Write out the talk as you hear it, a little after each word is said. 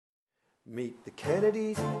Meet the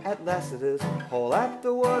Kennedys at Lassiter's Hall at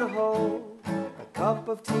the Waterhole. A cup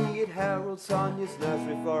of tea at Harold Sonia's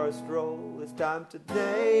nursery for a stroll. It's time to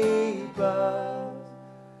Neighbours.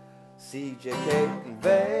 CJ, Kate and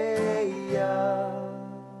Vaya.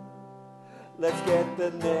 Let's get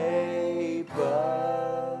the Neighbours.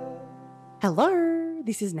 Hello,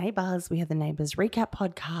 this is Neighbours. We have the Neighbours Recap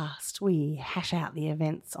Podcast. We hash out the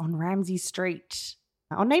events on Ramsay Street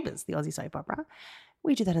on Neighbours, the Aussie soap opera.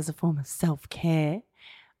 We do that as a form of self-care.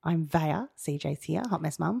 I'm Vaya, CJ's here, Hot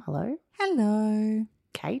Mess Mum, hello. Hello.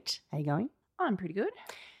 Kate, how you going? I'm pretty good.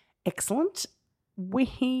 Excellent.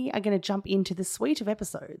 We are going to jump into the suite of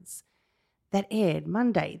episodes that aired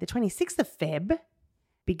Monday, the 26th of Feb,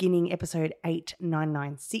 beginning episode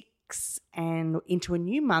 8996 and into a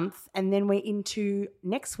new month, and then we're into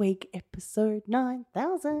next week, episode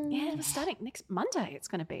 9000. Yeah, we're starting next Monday it's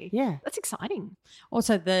going to be. Yeah. That's exciting.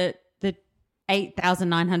 Also, the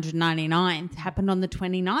 8,999th happened on the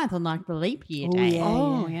 29th on like the leap year Oh, day. yeah.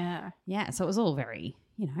 Oh, yeah. Yeah, so it was all very,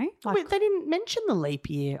 like, Wait, they didn't mention the leap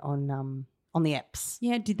year on the apps.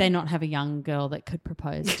 yeah, did they not have a young girl that could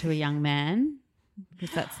propose to a young man?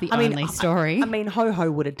 Because that's the only story. I mean, Ho-Ho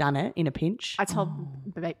would have done it in a pinch. I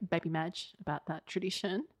told baby Madge about that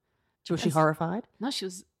tradition. Was she horrified? No, she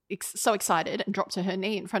was so excited and dropped to her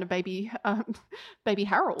knee in front of baby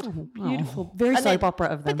Harold. Beautiful. Very And soap then- opera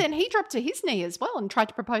of them. But then he dropped to his knee as well and tried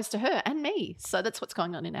to propose to her and me. So that's what's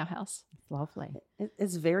going on in our house. Lovely.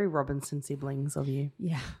 It's very Robinson siblings of you.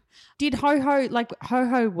 Yeah. Did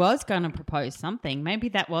Ho-Ho was going to propose something. Maybe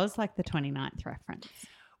that was like the 29th reference.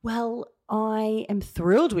 Well, I am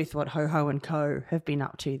thrilled with what Ho-Ho and Co. have been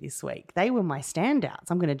up to this week. They were my standouts.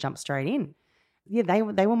 I'm going to jump straight in. Yeah, they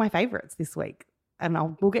were my favourites this week. And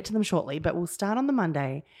we'll get to them shortly, but we'll start on the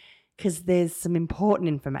Monday because there's some important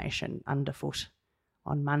information underfoot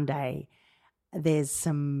on Monday. There's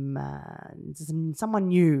someone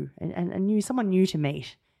new to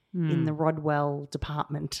meet in the Rodwell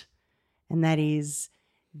department, and that is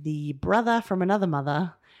the brother from another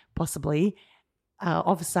mother, possibly,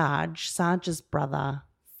 of Sarge's brother,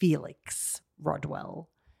 Felix Rodwell,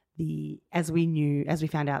 as we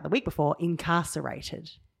found out the week before,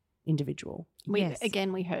 incarcerated individual. We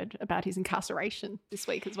heard about his incarceration this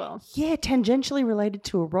week as well. Yeah, tangentially related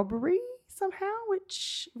to a robbery somehow,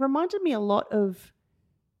 which reminded me a lot of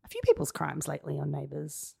a few people's crimes lately on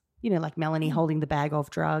Neighbours. You know, like Melanie holding the bag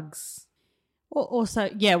of drugs.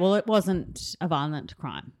 Also, yeah, well, it wasn't a violent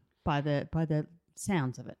crime by the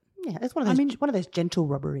sounds of it. Yeah, it's one of those gentle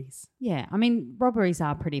robberies. Yeah, I mean, robberies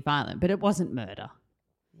are pretty violent, but it wasn't murder.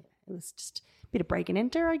 Yeah, it was just a bit of break and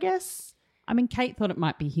enter, I guess. I mean, Kate thought it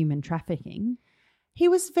might be human trafficking. He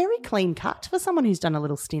was very clean cut for someone who's done a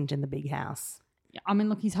little stint in the big house. I mean,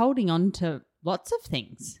 look, he's holding on to lots of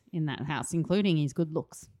things in that house, including his good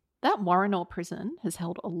looks. That Warrenor prison has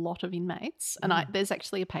held a lot of inmates, and there's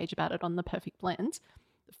actually a page about it on The Perfect Blend.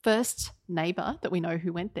 The first neighbour that we know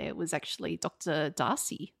who went there was actually Dr.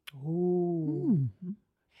 Darcy. Ooh.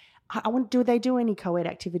 I wonder, do they do any co-ed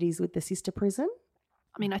activities with the sister prison?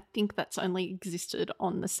 I mean, I think that's only existed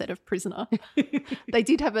on the set of Prisoner. They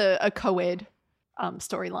did have a co-ed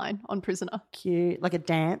storyline on Prisoner. Cute, like a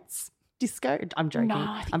dance disco. I'm joking. No,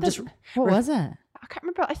 I think I'm just. What was it? I can't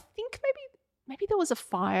remember. I think maybe there was a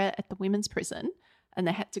fire at the women's prison and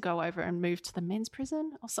they had to go over and move to the men's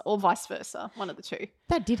prison or vice versa, one of the two.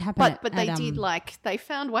 That did happen. But they did they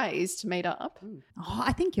found ways to meet up. Oh,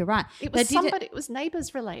 I think you're right. It was it was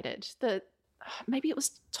Neighbours related. Maybe it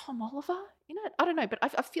was Tom Oliver in it. I don't know, but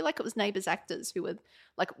I feel like it was Neighbours actors who were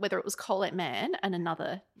like, whether it was Colette Mann and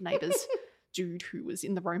another Neighbours dude who was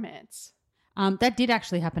in the romance. That did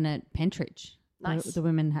actually happen at Pentridge. Nice. The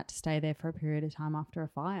women had to stay there for a period of time after a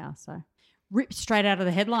fire. So ripped straight out of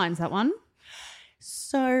the headlines, that one.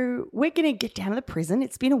 So we're going to get down to the prison.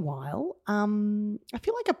 It's been a while. I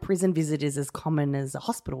feel like a prison visit is as common as a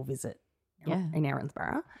hospital visit. Yeah. In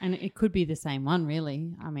Erinsborough. And it could be the same one,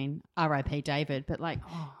 really. I mean, R.I.P. David, but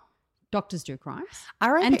doctors do crimes.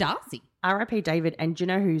 And Darcy. R.I.P. David. And do you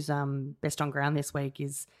know who's best on ground this week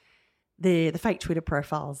is the fake Twitter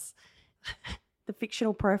profiles, the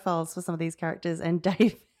fictional profiles for some of these characters. And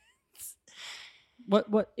Dave.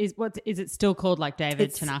 What is it still called, like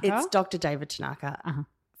David Tanaka? It's Dr. David Tanaka. Uh-huh.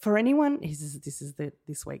 For anyone,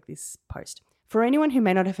 this post. For anyone who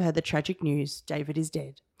may not have heard the tragic news, David is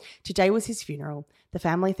dead. Today was his funeral. The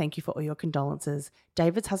family thank you for all your condolences.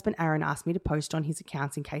 David's husband Aaron asked me to post on his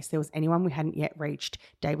accounts in case there was anyone we hadn't yet reached.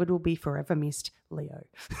 David will be forever missed. Leo.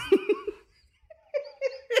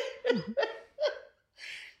 And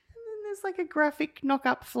then there's like a graphic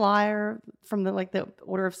knock-up flyer from the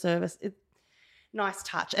order of service. nice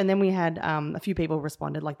touch. And then we had a few people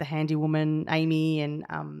responded, like the handy woman, Amy, and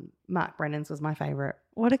Mark Brennan's was my favourite.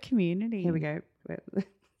 What a community. Here we go.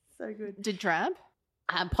 So good. Did Drab?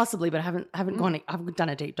 Possibly, but I haven't gone. I haven't done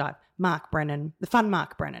a deep dive. Mark Brennan, the fun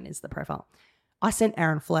Mark Brennan is the profile. I sent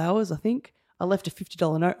Aaron flowers. I think I left a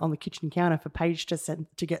 $50 note on the kitchen counter for Paige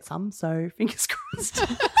to get some. So fingers crossed.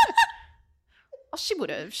 Oh, she would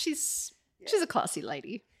have. She's a classy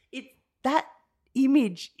lady. That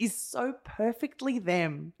image is so perfectly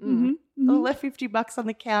them. Mm. I left $50 on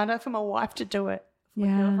the counter for my wife to do it. For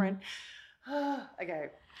my girlfriend. Okay.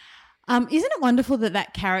 Isn't it wonderful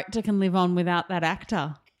that character can live on without that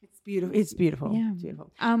actor? It's beautiful. It's beautiful. Yeah. It's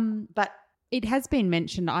beautiful. But it has been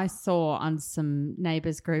mentioned, I saw on some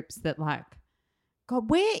Neighbours groups that like, God,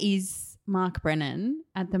 where is Mark Brennan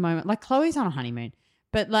at the moment? Like Chloe's on a honeymoon,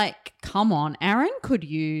 but like, come on, Aaron could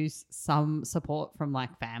use some support from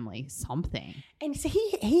like family, something. And so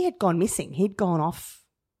he had gone missing. He'd gone off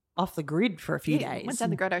the grid for a few days. Went down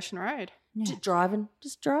the Great Ocean Road. Yeah. Just driving.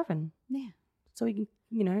 Yeah. So he can,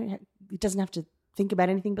 he doesn't have to think about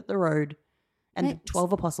anything but the road and the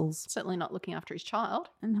 12 apostles. Certainly not looking after his child.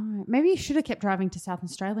 No, maybe he should have kept driving to South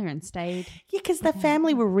Australia and stayed. Yeah, because the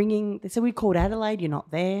family were ringing. So we called Adelaide. You're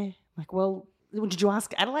not there. Like, well, did you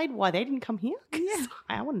ask Adelaide why they didn't come here? Yeah,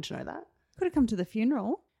 I wanted to know that. Could have come to the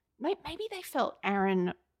funeral. Maybe they felt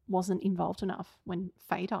Aaron wasn't involved enough when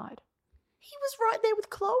Faye died. He was right there with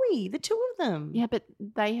Chloe, the two of them. Yeah, but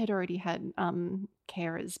they had already had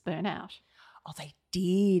carers burnout. Oh, they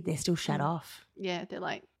did. They're still shut off. Yeah, they're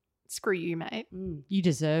like, screw you, mate. You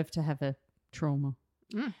deserve to have a trauma.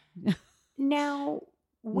 Now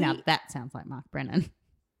that sounds like Mark Brennan.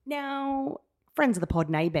 Now, friends of the pod,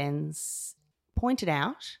 Neighbours, pointed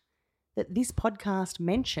out that this podcast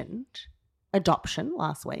mentioned adoption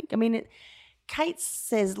last week. I mean, Kate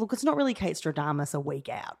says, look, it's not really Kate Stradamus a week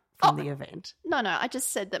out from the event. No, I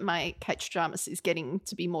just said that my Kate Stradamus is getting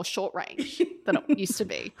to be more short range than it used to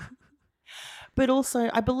be. But also,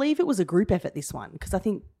 I believe it was a group effort, this one, because I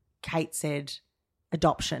think Kate said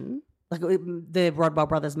adoption. Like the Rodwell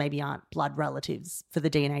brothers maybe aren't blood relatives for the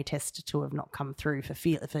DNA test to have not come through for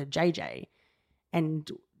JJ. And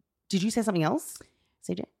did you say something else,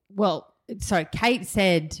 CJ? Well, so Kate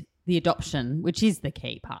said the adoption, which is the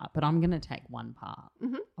key part, but I'm going to take one part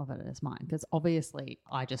of it as mine because obviously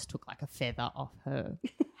I just took like a feather off her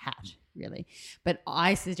hat, really. But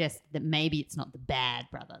I suggest that maybe it's not the bad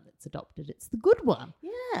brother that's adopted, it's the good one.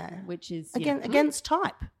 Yeah. Which is against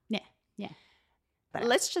type. Yeah. But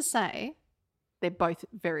let's just say they're both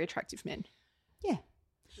very attractive men. Yeah.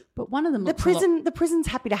 But one of them the prison's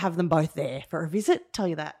happy to have them both there for a visit, tell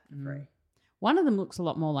you that for free. One of them looks a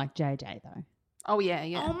lot more like JJ though. Oh yeah.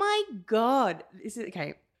 Oh my God.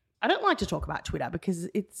 Okay. I don't like to talk about Twitter because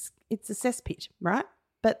it's a cesspit, right?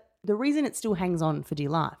 But the reason it still hangs on for dear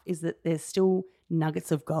life is that there's still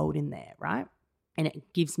nuggets of gold in there, right? And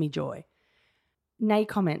it gives me joy. Nay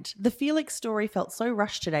comment, the Felix story felt so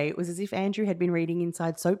rushed today, it was as if Andrew had been reading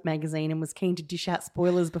Inside Soap magazine and was keen to dish out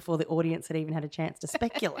spoilers before the audience had even had a chance to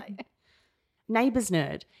speculate. Neighbours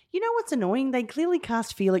nerd, you know what's annoying? They clearly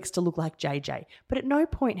cast Felix to look like JJ, but at no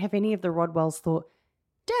point have any of the Rodwells thought,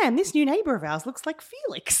 damn, this new neighbour of ours looks like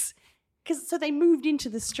Felix. So they moved into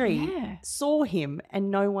the street, saw him,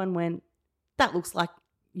 and no one went, that looks like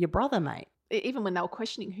your brother, mate. Even when they were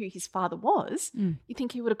questioning who his father was, you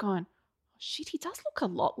think he would have gone, shit, he does look a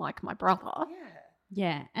lot like my brother.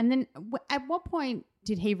 Yeah. And then at what point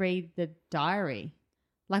did he read the diary?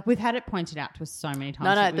 Like we've had it pointed out to us so many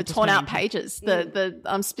times. No, the torn out pages.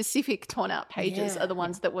 The specific torn out pages are the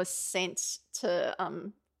ones that were sent to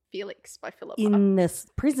Felix by Philippa. In this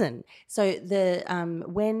prison. So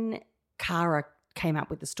when Cara came up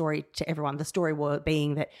with the story to everyone, the story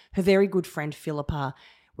being that her very good friend Philippa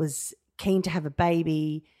was keen to have a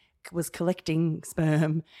baby, was collecting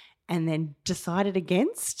sperm, and then decided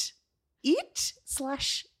against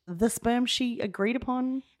the sperm she agreed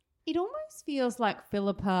upon. It almost feels like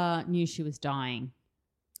Philippa knew she was dying.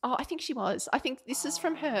 Oh, I think she was. I think this is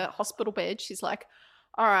from her hospital bed. She's like,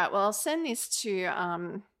 all right, well, I'll send this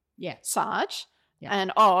to Sarge. Yeah.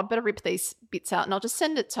 And, I better rip these bits out and I'll just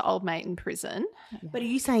send it to old mate in prison. Yeah. But are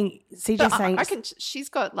you saying, CJ saying... I reckon she's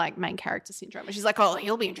got like main character syndrome. She's like, oh,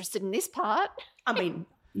 he'll be interested in this part. I mean...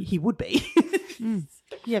 He would be.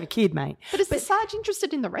 You have a kid, mate. But is the Sarge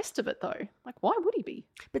interested in the rest of it, though? Like, why would he be?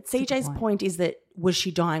 But CJ's point is that was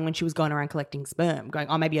she dying when she was going around collecting sperm? Going,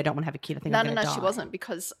 maybe I don't want to have a kid. I think I'm going to die. No, she wasn't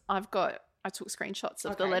because I took screenshots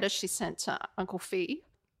of the letter she sent to Uncle Fee.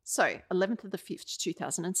 So, 11th of the 5th,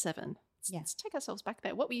 2007. Let's take ourselves back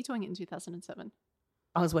there. What were you doing in 2007?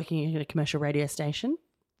 I was working at a commercial radio station,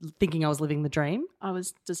 thinking I was living the dream. I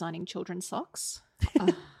was designing children's socks.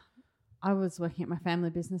 I was working at my family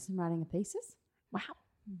business and writing a thesis. Wow.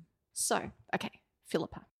 So, okay,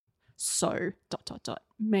 Philippa. So, ...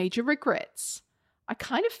 Major regrets. I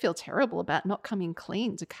kind of feel terrible about not coming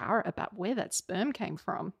clean to Cara about where that sperm came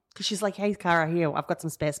from. Because she's like, hey, Cara, here, I've got some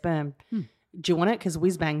spare sperm. Do you want it? Because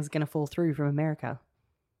Whizbang's going to fall through from America.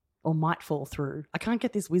 Or might fall through. I can't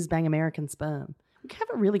get this Whizbang American sperm. We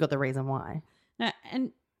haven't really got the reason why. No,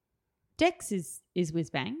 and Dex is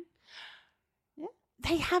Whizbang. Yeah.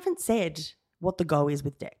 They haven't said what the go is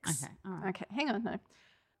with Dex. Okay, all right. Okay, hang on, no.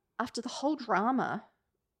 After the whole drama...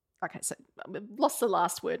 Okay, so I've lost the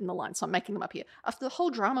last word in the line, so I'm making them up here. After the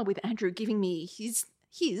whole drama with Andrew giving me his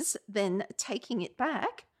then taking it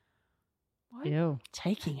back... What? Ew.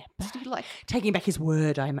 Taking it back. Did he like... Taking back his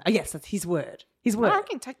word. Yes, that's his word. His word. I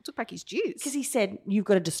reckon took back his dues. Because he said, you've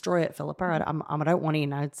got to destroy it, Philippa. I don't want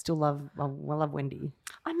in. I still love Wendy.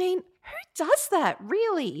 I mean, who does that,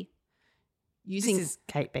 really? This is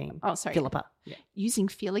Kate Beam. Oh, sorry. Philippa. Yeah. Using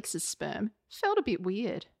Felix's sperm felt a bit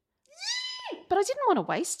weird. But I didn't want to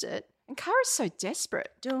waste it. And Cara's so desperate.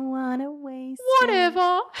 Don't want to waste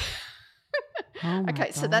Whatever. Oh my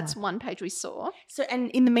Okay, so God. that's one page we saw. So, and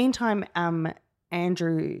in the meantime,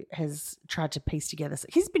 Andrew has tried to piece together.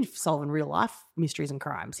 He's been solving real life mysteries and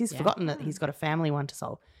crimes. He's forgotten that he's got a family one to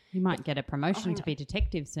solve. You might get a promotion hang to on. be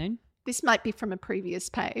detective soon. This might be from a previous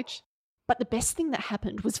page. But the best thing that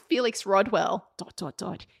happened was Felix Rodwell, ...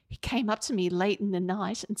 He came up to me late in the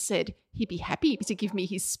night and said he'd be happy to give me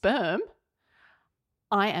his sperm.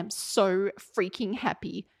 I am so freaking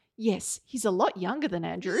happy. Yes, he's a lot younger than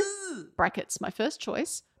Andrew. Brackets, my first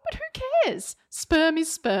choice. But who cares? Sperm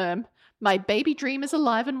is sperm. My baby dream is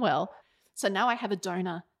alive and well. So now I have a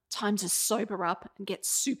donor. Time to sober up and get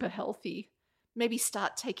super healthy. Maybe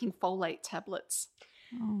start taking folate tablets.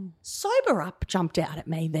 Oh. Sober up jumped out at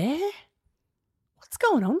me there. What's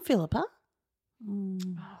going on, Philippa?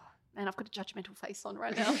 Mm. Oh, man, I've got a judgmental face on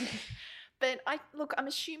right now. But I'm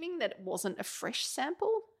assuming that it wasn't a fresh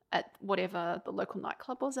sample at whatever the local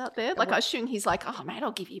nightclub was out there. Like, I assume he's like, oh, mate,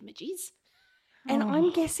 I'll give you midgies. And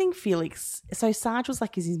I'm guessing Felix, so Sarge was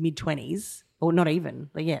like in his mid-20s, or not even,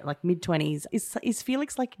 but yeah, like mid-20s. Is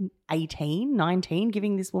Felix like 18, 19,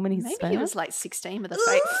 giving this woman his Maybe sperm? he was like 16 with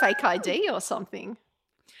a fake ID or something.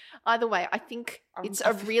 Either way, I think it's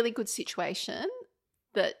a really good situation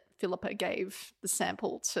that Philippa gave the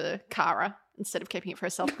sample to Cara instead of keeping it for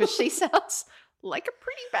herself, because she sounds like a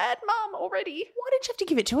pretty bad mum already. Why did you have to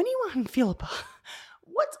give it to anyone, Philippa?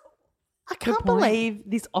 I can't point. believe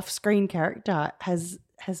this off-screen character has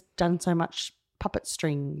done so much puppet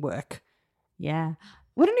string work. Yeah.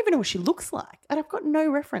 We don't even know what she looks like, and I've got no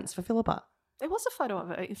reference for Philippa. There was a photo of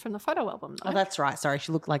her from the photo album, though. Oh, that's right. Sorry,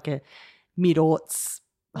 she looked like a mid-aughts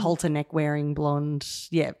halter neck wearing blonde.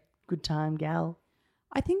 Yeah, good time gal.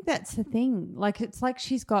 I think that's the thing. Like, it's like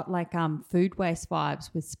she's got like food waste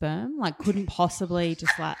vibes with sperm. Like, couldn't possibly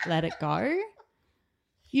just let it go.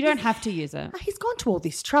 You don't have to use it. He's gone to all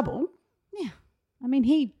this trouble. Yeah. I mean,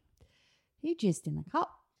 he jizzed in a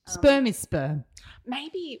cup. Sperm is sperm.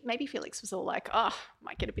 Maybe Felix was all like, oh,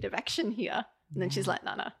 might get a bit of action here. And then she's like,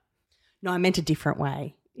 no. No, I meant a different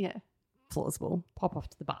way. Yeah. Plausible. Pop off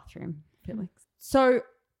to the bathroom, Felix. So,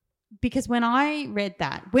 because when I read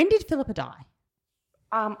that, when did Philippa die?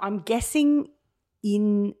 I'm guessing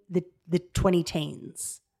in the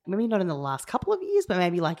 20-teens. Maybe not in the last couple of years, but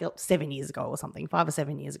maybe like 7 years ago or something, 5 or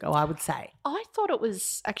 7 years ago, I would say. I thought it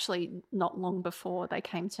was actually not long before they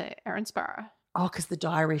came to Erinsborough. Oh, because the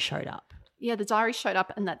diary showed up. Yeah, the diary showed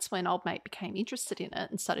up, and that's when old mate became interested in it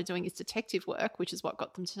and started doing his detective work, which is what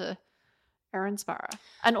got them to Erinsborough.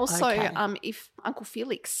 And also, Okay. If Uncle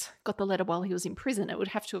Felix got the letter while he was in prison, it would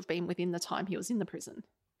have to have been within the time he was in the prison.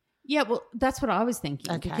 Yeah, well, that's what I was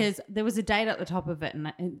thinking, Okay. because there was a date at the top of it,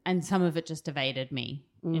 and some of it just evaded me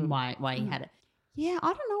in why he had it. Yeah,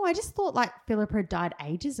 I don't know. I just thought like Philippa had died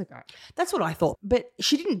ages ago. That's what I thought. But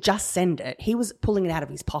she didn't just send it. He was pulling it out of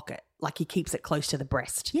his pocket, like he keeps it close to the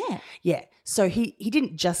breast. Yeah. Yeah. So he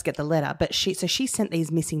didn't just get the letter, but she sent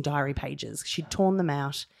these missing diary pages. She'd torn them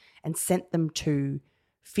out and sent them to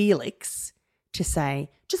Felix to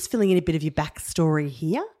say, just filling in a bit of your backstory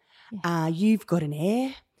here. Yeah. You've got an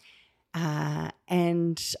heir.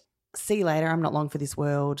 And see you later. I'm not long for this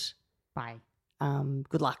world. Bye.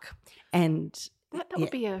 Good luck. And That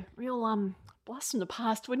would be a real blast from the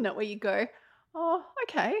past, wouldn't it? Where you go, oh,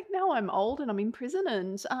 okay, now I'm old and I'm in prison,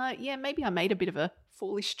 and maybe I made a bit of a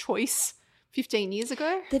foolish choice 15 years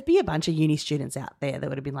ago. there'd be a bunch of uni students out there that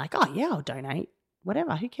would have been like, oh, yeah, I'll donate.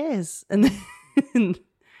 Whatever. Who cares? And then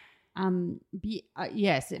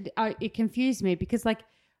Yes, it confused me because like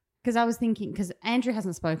Because I was thinking, because Andrew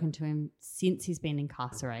hasn't spoken to him since he's been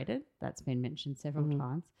incarcerated. That's been mentioned several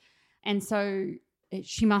times. And so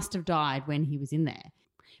she must have died when he was in there.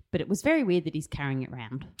 But it was very weird that he's carrying it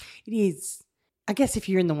around. It is. I guess if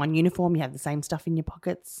you're in the one uniform, you have the same stuff in your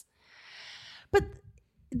pockets. But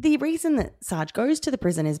the reason that Sarge goes to the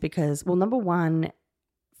prison is because, well, number one,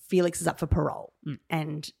 Felix is up for parole.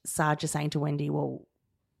 And Sarge is saying to Wendy, well,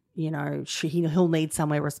 you know, he'll need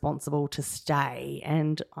somewhere responsible to stay.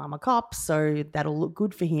 And I'm a cop, so that'll look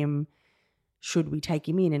good for him. Should we take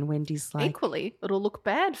him in? And Wendy's like... Equally, it'll look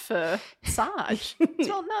bad for Sarge.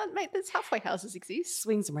 Well, no, mate, there's halfway houses exist.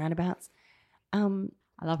 Swings and roundabouts. I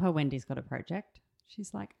love how Wendy's got a project.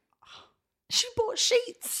 She's like... She bought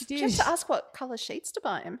sheets. She did. Just to ask what colour sheets to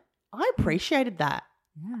buy him. I appreciated that.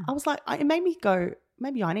 Yeah. I was like, it made me go,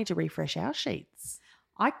 maybe I need to refresh our sheets.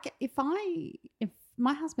 If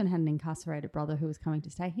my husband had an incarcerated brother who was coming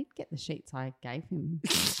to stay, he'd get the sheets I gave him.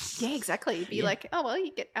 Yeah, exactly. You'd be like, oh, well,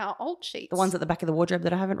 you get our old sheets. The ones at the back of the wardrobe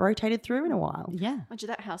that I haven't rotated through in a while. Yeah. Mind you,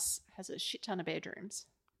 that house has a shit ton of bedrooms.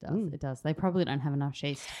 It does. They probably don't have enough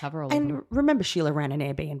sheets to cover all of And them. remember, Sheila ran an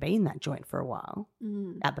Airbnb in that joint for a while,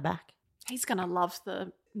 out the back. He's going to love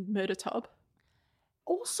the murder tub.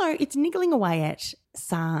 Also, it's niggling away at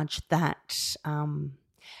Sarge that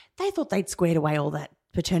they thought they'd squared away all that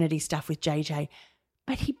paternity stuff with JJ,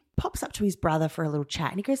 but he pops up to his brother for a little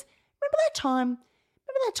chat and he goes, remember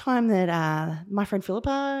that time that my friend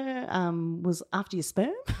Philippa was after your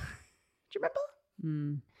sperm? Do you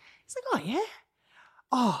remember? He's like, oh, yeah?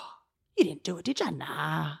 Oh, you didn't do it, did you?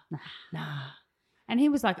 Nah. And he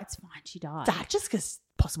was like, it's fine, she died. That just because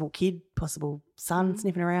possible kid, possible son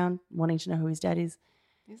sniffing around, wanting to know who his dad is.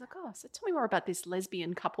 He's like, oh, so tell me more about this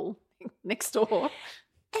lesbian couple next door.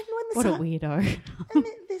 And when What a weirdo. and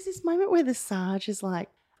there's this moment where the Sarge is like,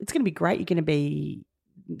 it's going to be great. You're going to be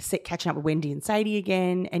catching up with Wendy and Sadie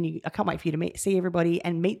again, and I can't wait for you to see everybody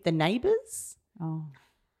and meet the neighbours. Oh.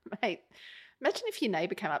 Mate, imagine if your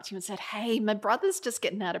neighbour came up to you and said, hey, my brother's just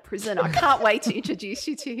getting out of prison. I can't wait to introduce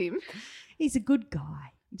you to him. He's a good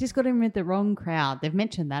guy. You just got him with the wrong crowd. They've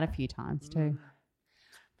mentioned that a few times too.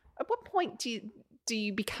 At what point do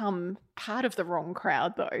you become part of the wrong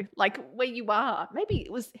crowd though? Like where you are. Maybe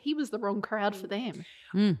he was the wrong crowd for them.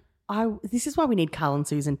 This is why we need Carl and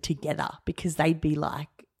Susan together, because Carl would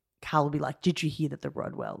be like, did you hear that the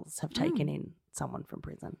Rodwells have taken in someone from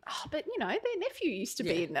prison? Oh, but you know, their nephew used to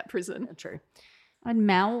be in that prison. True. And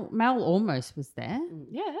Mel almost was there.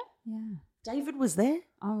 Yeah. Yeah. David was there.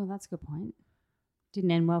 Oh, that's a good point. Didn't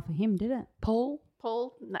end well for him, did it? Paul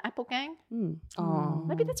and the Apple Gang. Oh.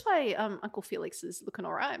 Maybe that's why Uncle Felix is looking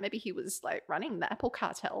all right. Maybe he was like running the Apple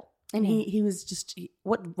cartel. And he was just,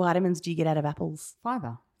 what vitamins do you get out of apples?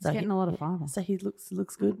 Fibre. He's So getting a lot of fibre. So he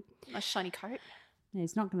looks good. Nice shiny coat. Yeah,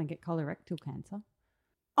 he's not going to get colorectal cancer.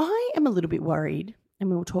 I am a little bit worried, and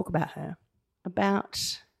we will talk about her, about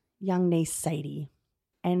young niece Sadie.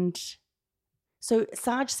 And so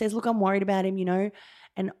Sarge says, look, I'm worried about him, you know,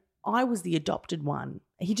 and I was the adopted one.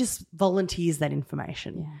 He just volunteers that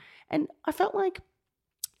information. Yeah. And I felt like,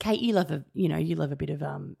 Kate, you love a bit of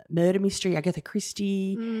murder mystery, Agatha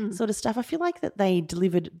Christie sort of stuff. I feel like that they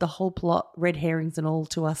delivered the whole plot, red herrings and all,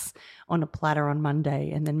 to us on a platter on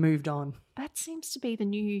Monday and then moved on. That seems to be the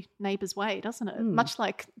new Neighbours way, doesn't it? Much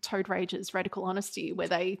like Toad Rage's Radical Honesty, where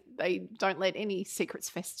they don't let any secrets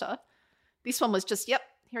fester. This one was just, yep,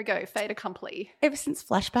 here we go, fait accompli. Ever since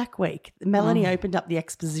Flashback Week, Melanie opened up the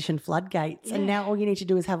exposition floodgates, and now all you need to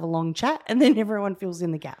do is have a long chat and then everyone fills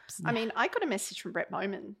in the gaps. I mean, I got a message from Brett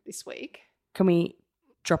Bowman this week. Can we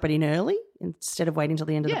drop it in early instead of waiting till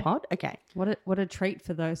the end of the pod? Okay. What a treat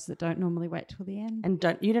for those that don't normally wait till the end.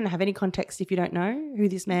 And you don't have any context if you don't know who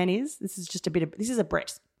this man is. This is just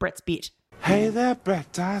Brett's bit. Hey there,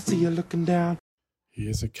 Brett. I see you looking down.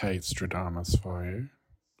 Here's a Kate Stradamus for you.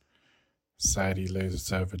 Sadie loses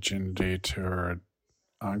her virginity to her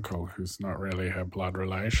uncle, who's not really her blood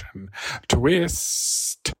relation.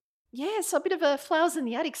 Twist! Yeah, so a bit of a flowers in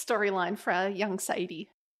the attic storyline for our young Sadie.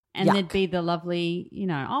 And Yuck. there'd be the lovely, we're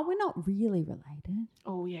not really related.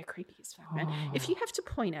 Oh, yeah, creepy as fuck, man. If you have to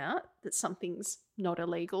point out that something's not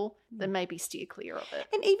illegal, then maybe steer clear of it.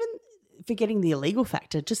 And even forgetting the illegal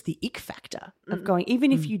factor, just the ick factor of going,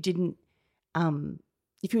 even if you didn't,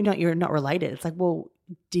 if you're not related, it's like, well,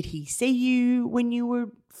 did he see you when you were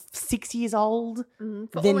 6 years old?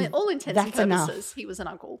 For Then all intents and that's purposes, enough. he was an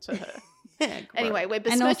uncle to her. Yeah, Anyway, we're And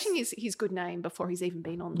besmirching his good name before he's even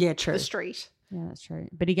been on true. the street. Yeah, that's true.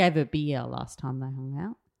 But he gave her beer last time they hung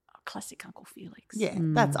out. Oh, classic Uncle Felix. Yeah,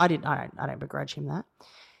 I don't begrudge him that.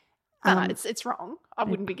 No, it's wrong. I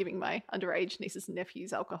wouldn't be giving my underage nieces and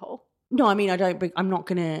nephews alcohol. No, I mean, I'm not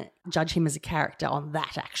going to judge him as a character on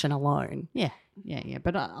that action alone. Yeah.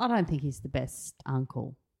 But I don't think he's the best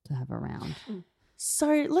uncle to have around.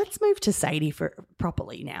 So let's move to Sadie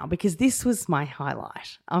properly now, because this was my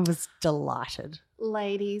highlight. I was delighted.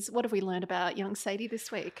 Ladies, what have we learned about young Sadie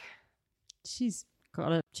this week? She's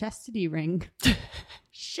got a chastity ring.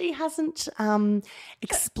 She hasn't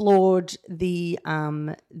explored the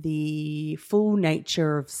full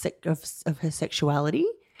nature of her sexuality.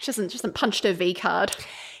 She hasn't punched her V card.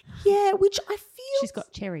 Yeah, which I feel She's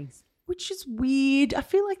got cherries. which is weird. I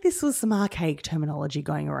feel like this was some archaic terminology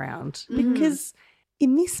going around because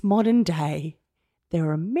in this modern day, there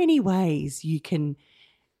are many ways you can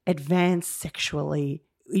advance sexually.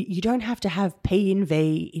 You don't have to have P and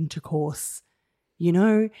V intercourse. You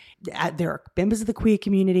know, there are members of the queer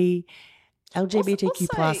community, LGBTQ+.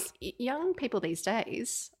 Also, young people these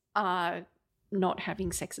days are not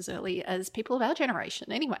having sex as early as people of our generation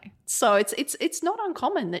anyway. So it's not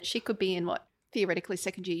uncommon that she could be in theoretically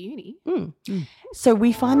second year uni. So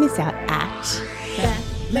we find this out at That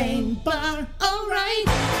lane bar, all right.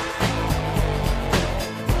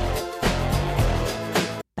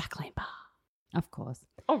 Backlane Bar. Of course.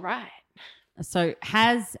 All right. So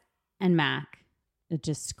Haz and Mac are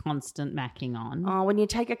just constant macking on. Oh, when you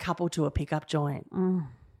take a couple to a pickup joint, Oh.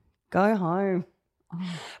 go home.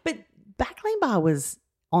 But Backlane Bar was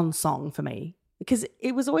on song for me because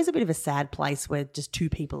it was always a bit of a sad place where just two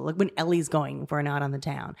people, like when Ellie's going for a night on the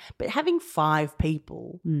town, but having 5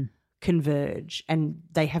 people converge and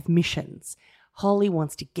they have missions. Holly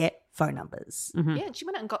wants to get phone numbers Yeah, and she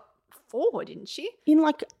went out and got 4, didn't she? in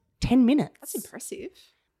like 10 minutes. That's impressive.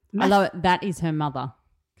 I love it. That is her mother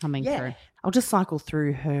coming Yeah. through. I'll just cycle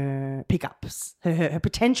through her pickups, her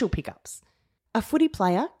potential pickups. A footy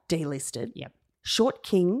player, delisted. Yep. Short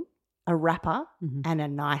king, a rapper, and a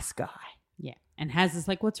nice guy. Yeah. And Haz is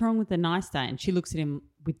like, what's wrong with the nice guy? And she looks at him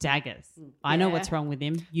with daggers. I know Yeah. what's wrong with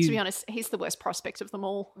him. You. To be honest, he's the worst prospect of them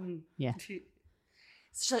all. Yeah.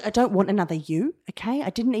 So I don't want another you, okay? I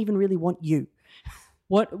didn't even really want you.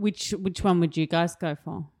 Which one would you guys go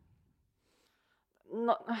for?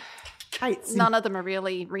 Kate's None of them are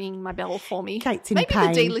really ringing my bell for me. Kate's in Maybe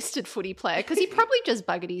pain. the delisted footy player, because he probably just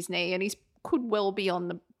buggered his knee and he could well be on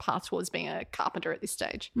the path towards being a carpenter at this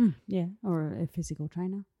stage. Yeah. Or a physical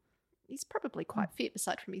trainer. He's probably quite fit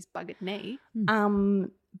aside from his buggered knee.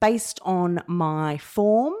 Based on my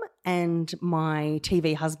form and my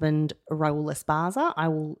TV husband, Raul Esparza, I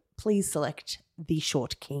will please select the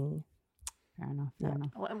short king. Fair enough. Fair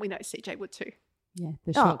enough. Well, and we know CJ would too. Yeah.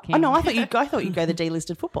 The Oh, short king. I know. I thought you'd go the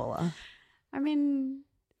delisted footballer. I mean,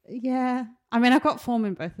 yeah. I mean, I've got form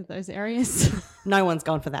in both of those areas. No one's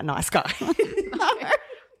gone for that nice guy.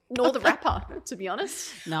 Nor the rapper, to be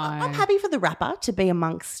honest. No. I'm happy for the rapper to be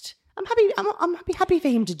amongst. I'm happy for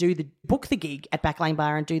him to book the gig at Backlane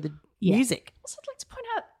Bar and do the music. Also, I'd like to point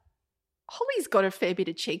out, Holly's got a fair bit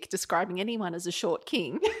of cheek describing anyone as a short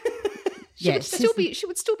king. She would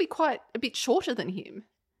still be quite a bit shorter than him.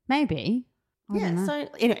 Maybe. I don't know. So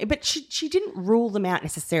anyway, but she didn't rule them out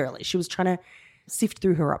necessarily. She was trying to sift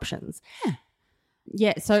through her options.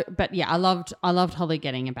 Yeah, so but yeah, I loved Holly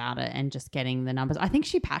getting about it and just getting the numbers. I think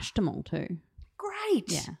she pashed them all too. Great.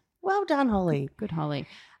 Yeah. Well done, Holly. Good Holly.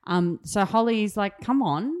 So Holly's like, come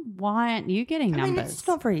on, why aren't you getting I mean, numbers? it's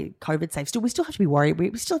not very COVID safe. Still, we still have to be worried.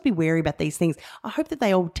 We still have to be wary about these things. I hope that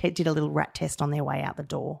they all did a little rat test on their way out the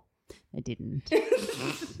door. They didn't.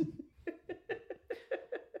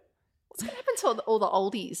 What's going to happen to all the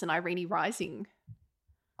oldies and Irene Rising?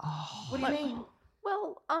 Oh, what do you mean?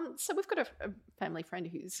 Well, so we've got a family friend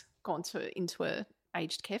who's gone into a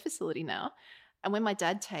aged care facility now. And when my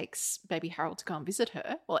dad takes baby Harold to go and visit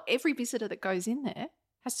her, well, every visitor that goes in there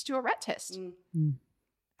has to do a rat test.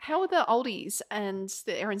 How are the oldies and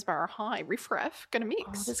the Erinsborough High riffraff going to mix?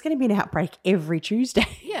 Oh, there's going to be an outbreak every Tuesday.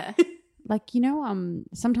 Yeah. Like,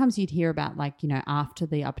 sometimes you'd hear about after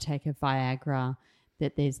the uptake of Viagra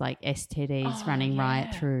that there's like STDs running right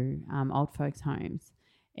through old folks' homes.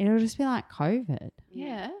 It'll just be like COVID.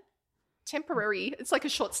 Yeah. Temporary. It's like a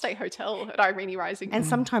short stay hotel at Irene Rising. And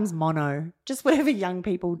sometimes mono. Just whatever young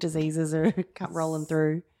people diseases are rolling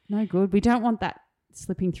through. No good. We don't want that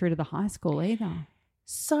slipping through to the high school either.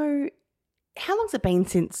 So how long's it been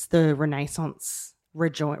since the Renaissance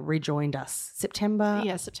rejoined us? September?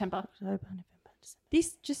 Yeah, September. October, November, December.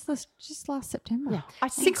 This just last September. Yeah. I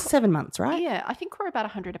think 6-7 months, right? Yeah, I think we're about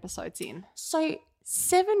 100 episodes in. So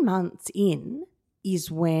 7 months in is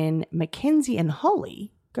when Mackenzie and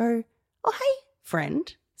Holly go, oh, hey,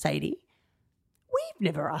 friend, Sadie, we've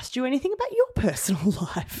never asked you anything about your personal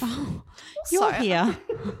life. Oh, You're So- here.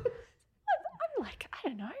 I'm like, I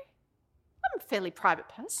don't know. I'm a fairly private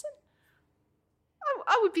person.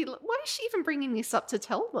 would be, why is she even bringing this up to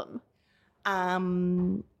tell them?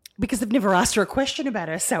 Because they've never asked her a question about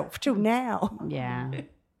herself till now. Yeah.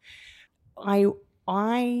 I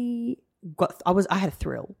had a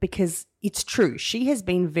thrill because it's true. She has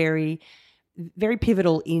been very, very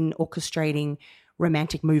pivotal in orchestrating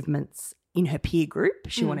romantic movements in her peer group.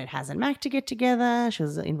 She wanted Haz and Mac to get together. She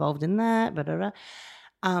was involved in that.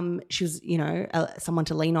 She was, someone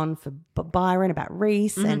to lean on for Byron about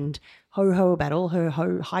Reese and Ho about all her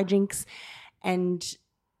hijinks. And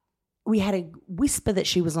we had a whisper that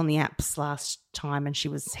she was on the apps last time and she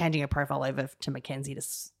was handing her profile over to Mackenzie to,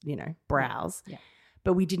 browse. Yeah.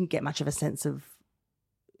 But we didn't get much of a sense of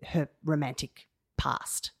her romantic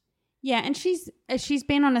past. Yeah, and she's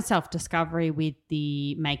been on a self-discovery with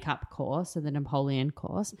the makeup course, or the Napoleon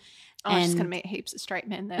course. Oh, she's going to meet heaps of straight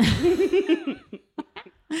men there.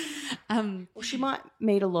 Well, she might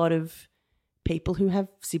meet a lot of people who have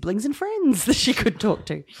siblings and friends that she could talk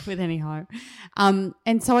to. With any hope.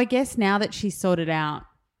 And so I guess now that she's sorted out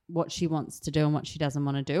what she wants to do and what she doesn't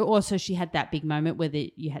want to do, also she had that big moment where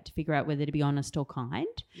you had to figure out whether to be honest or kind.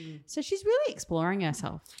 So she's really exploring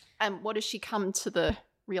herself. And what does she come to the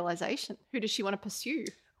realization? Who does she want to pursue?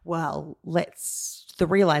 Well, the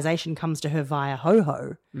realization comes to her via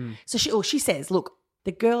Ho. So she says, look,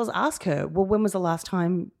 the girls ask her, well, when was the last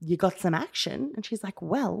time you got some action? And she's like,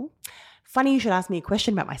 well, funny you should ask me a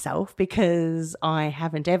question about myself because I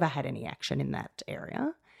haven't ever had any action in that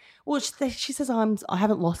area. Well, she says, I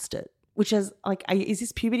haven't lost it, which is like, is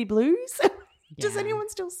this puberty blues? Does anyone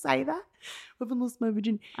still say that? I haven't lost my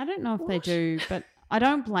virginity. I don't know if they do, but I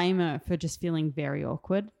don't blame her for just feeling very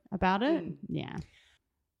awkward about it. Yeah.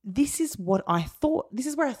 This is what I thought. This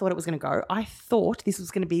is where I thought it was going to go. I thought this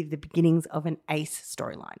was going to be the beginnings of an ace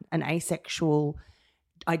storyline, an asexual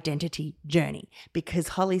identity journey, because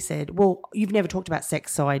Holly said, well, you've never talked about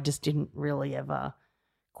sex, so I just didn't really ever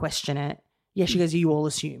question it. Yeah, she goes, you all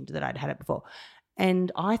assumed that I'd had it before.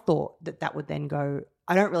 And I thought that would then go,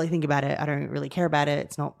 I don't really think about it. I don't really care about it.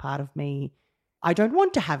 It's not part of me. I don't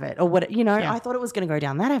want to have it or what, I thought it was going to go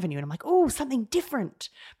down that avenue. And I'm like, oh, something different.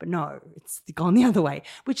 But no, it's gone the other way,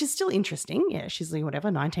 which is still interesting. Yeah, she's like,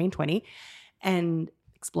 19, 20 and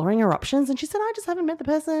exploring her options. And she said, I just haven't met the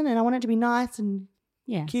person and I want it to be nice and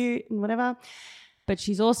cute and whatever. But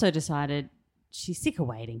she's also decided she's sick of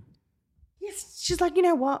waiting. Yes, she's like, you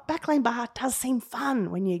know what? Backlane bar does seem fun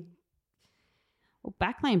when you... Well,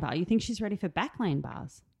 backlane bar. You think she's ready for backlane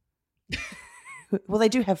bars? Well, they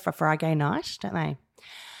do have for our gay night, don't they?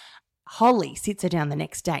 Holly sits her down the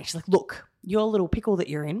next day. She's like, look, your little pickle that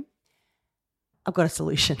you're in, I've got a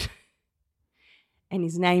solution. And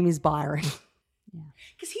his name is Byron. Yeah.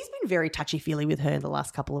 Because he's been very touchy-feely with her the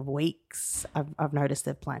last couple of weeks. I've noticed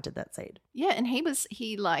they've planted that seed. Yeah, and he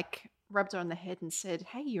rubbed her on the head and said,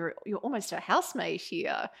 hey, you're almost her housemate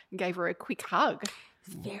here, and gave her a quick hug.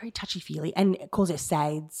 Very touchy-feely and calls her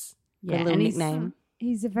Sades. Yeah, a little nickname.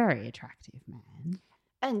 He's a very attractive man.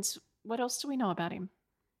 And what else do we know about him?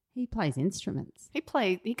 He plays instruments. He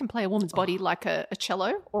can play a woman's body like a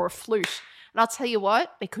cello or a flute. And I'll tell you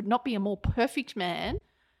what, there could not be a more perfect man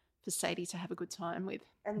for Sadie to have a good time with.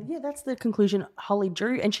 And yeah, that's the conclusion Holly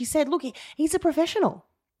drew. And she said, look, he's a professional.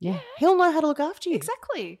 Yeah. He'll know how to look after you.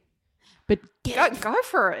 Exactly. But go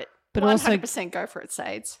for it. But 100% go for it,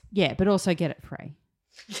 Sades. Yeah, but also get it free.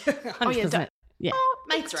 100%. Oh, yeah, don't. Yeah. Oh,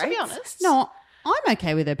 mates, to be honest. No, I'm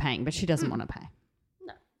okay with her paying, but she doesn't want to pay.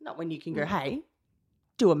 No, not when you can go, hey,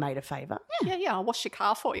 do a mate a favour. Yeah, I'll wash your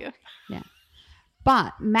car for you. Yeah.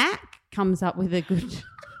 But Mac comes up with a good...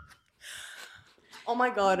 Oh, my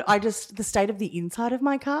God. The state of the inside of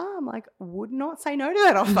my car, I'm like, would not say no to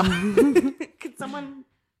that offer. Could someone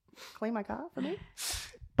clean my car for me?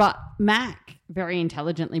 But Mac very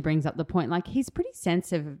intelligently brings up the point, like he's pretty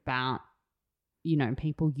sensitive about,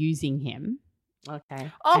 people using him.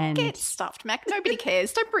 Okay. Oh, get stuffed, Mac. Nobody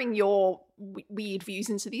cares. Don't bring your weird views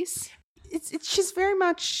into this. She's very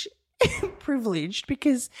much privileged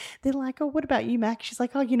because they're like, oh, what about you, Mac? She's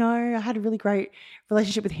like, oh, I had a really great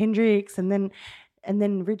relationship with Hendrix and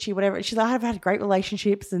then Richie, whatever. She's like, I've had great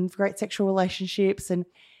relationships and great sexual relationships. And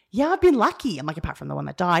yeah, I've been lucky. I'm like, apart from the one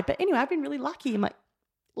that died. But anyway, I've been really lucky. I'm like,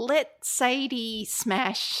 let Sadie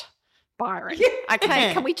smash Byron. Yeah.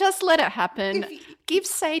 Okay, can we just let it happen? Give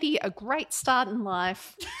Sadie a great start in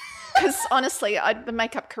life. Because honestly, the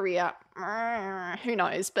makeup career, who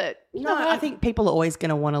knows? But no, I think people are always going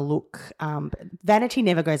to want to look. Vanity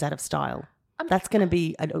never goes out of style. That's going to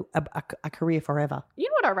be a career forever. You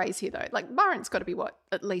know what I raise here though? Like Byron's got to be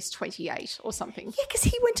at least 28 or something. Yeah, because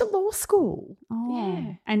he went to law school.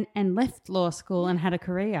 Oh, yeah. And left law school and had a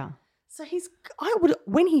career. So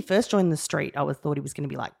when he first joined the street, I thought he was going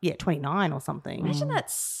to be like, 29 or something. Imagine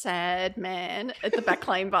that sad man at the back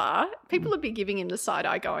lane bar. People would be giving him the side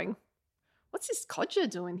eye going, what's this codger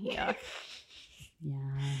doing here? Yeah.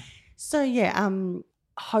 So,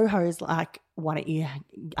 Ho-Ho's like, why don't you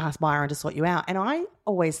ask Byron to sort you out? And I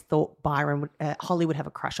always thought Holly would have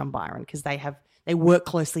a crush on Byron because they work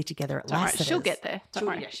closely together at Don't worry, Lassiter's. she'll get there. Don't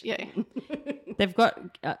worry. Yeah. They've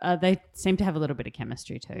got, they seem to have a little bit of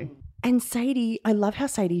chemistry too. And Sadie, I love how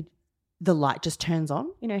Sadie, the light just turns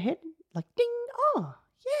on in her head, like ding, oh,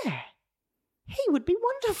 yeah, he would be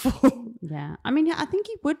wonderful. Yeah. I mean, I think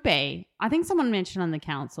he would be. I think someone mentioned on the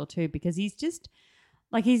council too, because he's just,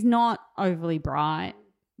 like, he's not overly bright.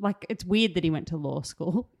 Like, it's weird that he went to law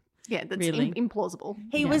school. Yeah, that's Really? implausible.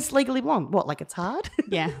 He was legally blonde. What, like it's hard?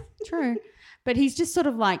 Yeah, true. But he's just sort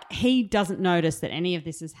of like, he doesn't notice that any of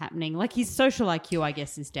this is happening. Like, his social IQ, I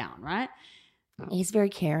guess, is down, right? He's very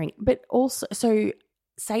caring. But also, so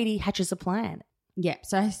Sadie hatches a plan. Yeah.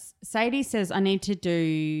 So Sadie says, I need to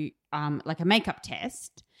do like a makeup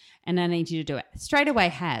test and I need you to do it. Straight away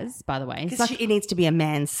has, by the way. It's Because like, it needs to be a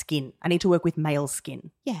man's skin. I need to work with male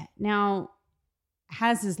skin. yeah. Now,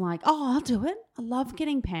 Haz is like, oh, I'll do it. I love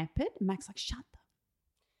getting pampered. And Mac's like, shut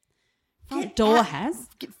the front door, Haz.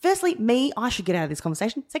 Firstly, I should get out of this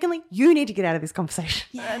conversation. Secondly, you need to get out of this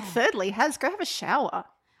conversation. And thirdly, go have a shower.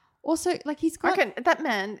 Also, like, he's I got... reckon that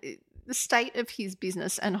man, the state of his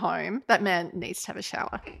business and home, that man needs to have a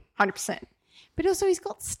shower. 100%. But also he's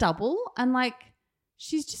got stubble and, like,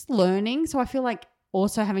 she's just learning. So I feel like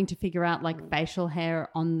also having to figure out, like, facial hair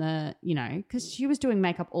on the, because she was doing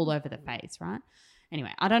makeup all over the face, right?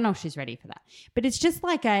 Anyway, I don't know if she's ready for that. But it's just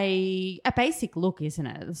like a basic look, isn't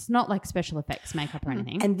it? It's not like special effects makeup or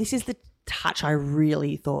anything. And this is the touch I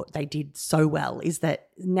really thought they did so well, is that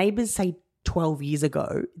Neighbours, say 12 years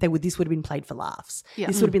ago, this would have been played for laughs. Yeah.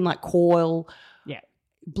 This would have been like coil, Yeah.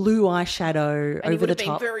 blue eyeshadow And he over would the have been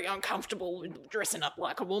top. very uncomfortable dressing up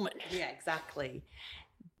like a woman. Yeah, exactly.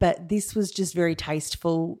 But this was just very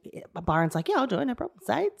tasteful. Byron's like, yeah, I'll do it, no problem.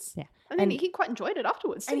 Sades. Yeah. And then he quite enjoyed it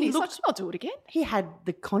afterwards. and And he he's like, looked- I'll do it again. He had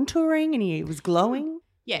the contouring and he was glowing.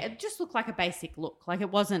 Yeah, it just looked like a basic look. Like, it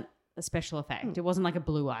wasn't a special effect. It wasn't like a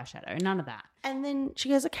blue eyeshadow. None of that. And then she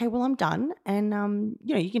goes, okay, well, I'm done. And,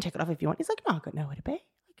 you can take it off if you want. He's like, no, I've got nowhere to be.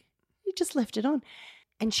 Like, he just left it on.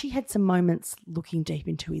 And she had some moments looking deep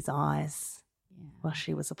into his eyes while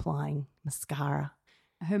she was applying mascara.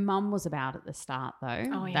 Her mum was about at the start, though.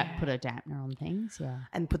 Oh, yeah. That put a dampener on things, yeah.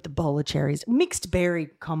 And put the bowl of cherries. Mixed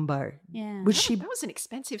berry combo. Yeah. Which she That was an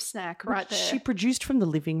expensive snack right there. She produced from the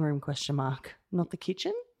living room, not the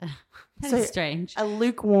kitchen. That's so- strange. A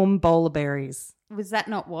lukewarm bowl of berries. Was that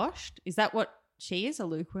not washed? Is that what she is, a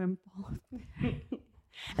lukewarm bowl?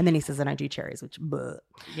 And then he says, I don't do cherries, which, bleh.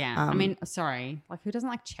 Yeah. I mean, sorry. Like, who doesn't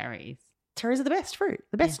like cherries? Cherries are the best fruit,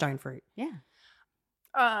 the best stone fruit. Yeah.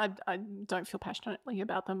 I don't feel passionately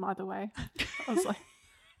about them either way. I was like,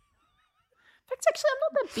 in fact, actually, I'm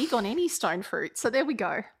not that big on any stone fruit. So there we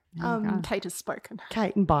go. Kate has spoken.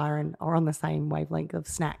 Kate and Byron are on the same wavelength of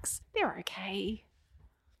snacks. They're okay.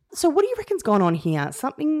 So what do you reckon's gone on here?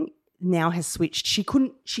 Something now has switched. She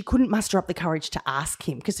couldn't muster up the courage to ask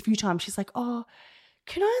him because a few times she's like, oh,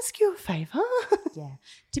 can I ask you a favour? Yeah.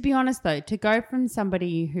 To be honest, though, to go from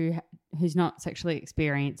somebody who's not sexually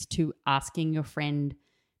experienced to asking your friend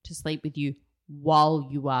to sleep with you while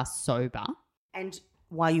you are sober. And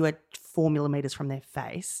while you are 4 millimetres from their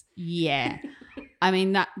face. Yeah. I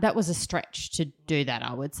mean, that was a stretch to do that,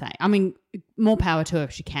 I would say. I mean, more power to her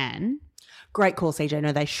if she can. Great call, CJ.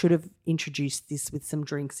 No, they should have introduced this with some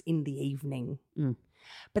drinks in the evening.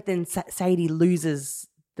 But then Sadie loses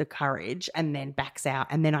the courage and then backs out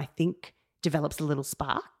and then I think develops a little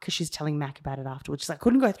spark because she's telling Mac about it afterwards. She's like,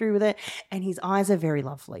 couldn't go through with it. And his eyes are very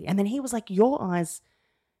lovely. And then he was like, your eyes,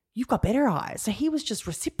 you've got better eyes. So he was just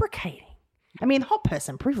reciprocating. I mean, hot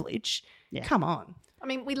person privilege. Yeah. Come on. I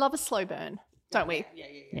mean, we love a slow burn, don't we?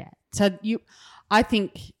 Yeah. So I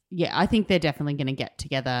think they're definitely going to get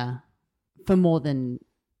together for more than,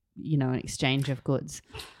 an exchange of goods.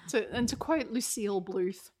 To quote Lucille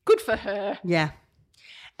Bluth, good for her. Yeah.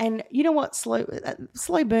 And you know what? Slow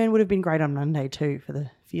burn would have been great on Monday too for the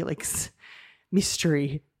Felix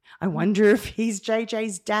mystery. I wonder if he's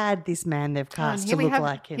JJ's dad, this man they've cast to look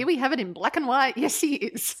like him. Here we have it in black and white. Yes, he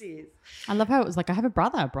is. I love how it was like, I have a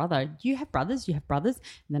brother. You have brothers? You have brothers?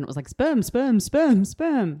 And then it was like sperm, sperm, sperm,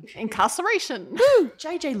 sperm. Incarceration.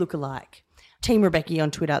 JJ lookalike. Team Rebecca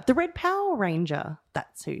on Twitter. The Red Power Ranger.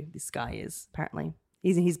 That's who this guy is, apparently.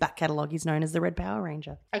 He's in his back catalogue. He's known as the Red Power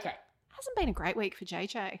Ranger. Okay. Hasn't been a great week for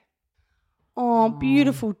JJ. Oh,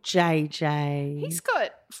 beautiful JJ. He's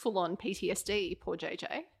got full-on PTSD, poor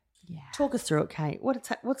JJ. Yeah. Talk us through it, Kate.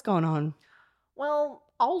 What's going on? Well,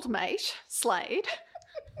 old mate Slade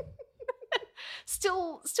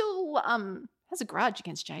still has a grudge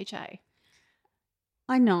against JJ.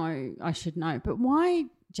 I know, I should know, but why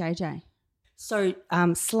JJ? So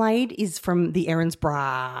Slade is from the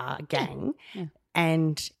Erinsborough gang, Yeah.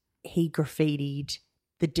 and he graffitied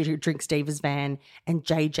the Drink Stevens van, and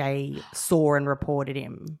JJ saw and reported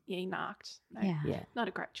him. Yeah, he narked. No, Yeah. Yeah. Not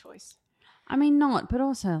a great choice. I mean, not, but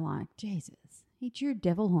also like, Jesus, he drew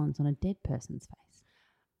devil horns on a dead person's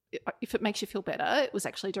face. If it makes you feel better, it was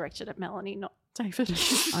actually directed at Melanie, not David.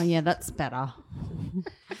 Oh, yeah, that's better.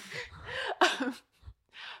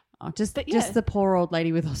 Just But yeah. the poor old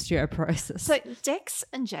lady with osteoporosis. So Dex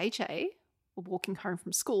and JJ were walking home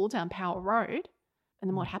from school down Power Road, and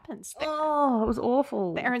then what happens? Oh, it was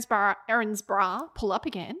awful. The Erinsborough pull up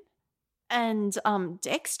again, and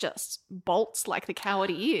Dex just bolts like the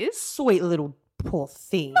coward he is. Sweet little poor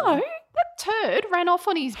thing. No, that turd ran off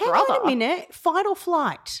on his Hang brother. on a minute. Fight or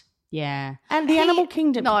flight. yeah. And the Animal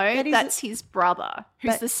Kingdom. No, That is- that's his brother,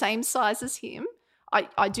 who's But- the same size as him.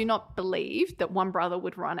 I do not believe that one brother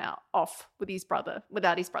would run off with his brother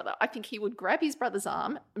without his brother. I think he would grab his brother's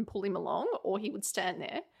arm and pull him along, or he would stand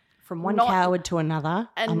there from one not- coward to another.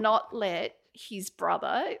 and not let his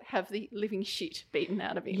brother have the living shit beaten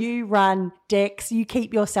out of him. You run, Dex. You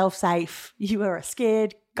keep yourself safe. You are a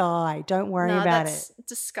scared guy. Don't worry No, about that's it.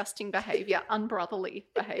 disgusting behaviour, unbrotherly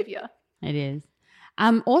behaviour. It is.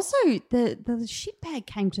 Also, the shitbag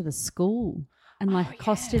came to the school and like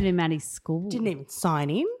accosted him at his school. Didn't even sign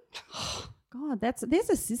in. God, there's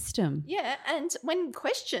a system. Yeah, and when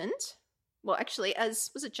questioned, well, actually, as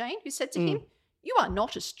was it Jane who said to Mm. him, "You are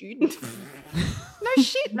not a student." No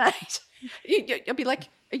shit, mate. You'll be like,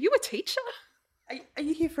 "Are you a teacher?" Are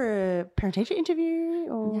you here for a parent-teacher interview?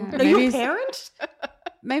 Or Yeah. are Maybe you a he's- parent?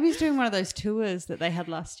 Maybe he's doing one of those tours that they had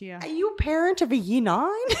last year. Are you a parent of a year 9?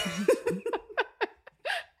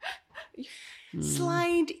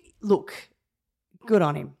 Slade, look, good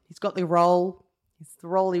on him. He's got the role. It's the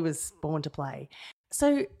role he was born to play.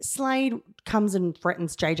 So Slade comes and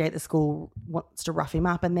threatens JJ at the school, wants to rough him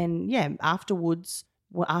up, and then, yeah, afterwards,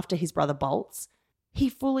 after his brother bolts,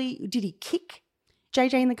 did he kick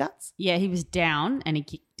JJ in the guts? Yeah, he was down and he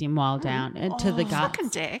kicked him while down to the guts. Fucking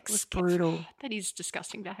Dex. It was brutal. That is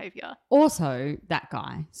disgusting behaviour. Also, that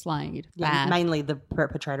guy, Slade, Yeah, bad. mainly the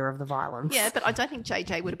perpetrator of the violence. Yeah, but I don't think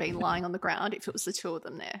JJ would have been lying on the ground if it was the two of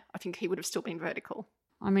them there. I think he would have still been vertical.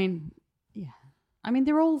 I mean, yeah. I mean,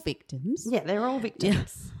 they're all victims. Yeah, they're all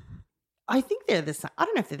victims. I think they're the same. I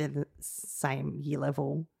don't know if they're the same year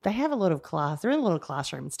level. They have a lot of class. They're in a lot of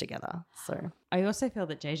classrooms together. So, I also feel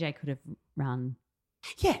that JJ could have run.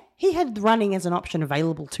 yeah, he had running as an option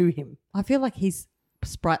available to him. I feel like he's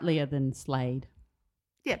sprightlier than Slade.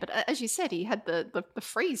 Yeah, but as you said, he had the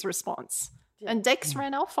freeze response, and Dex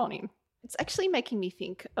ran off on him. It's actually making me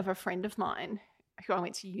think of a friend of mine who I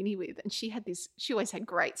went to uni with, and she always had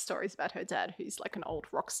great stories about her dad, who's like an old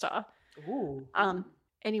rock star. Ooh.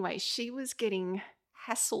 Anyway, she was getting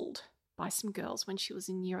hassled by some girls when she was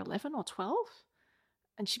in year 11 or 12.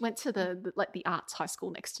 And she went to the arts high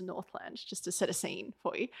school next to Northland, just to set a scene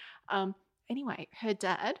for you. Anyway, her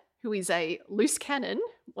dad, who is a loose cannon,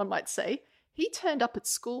 one might say, he turned up at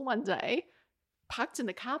school one day, parked in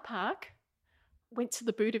the car park, went to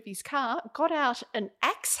the boot of his car, got out an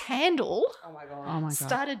axe handle, Oh my God. Oh my God.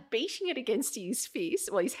 started beating it against his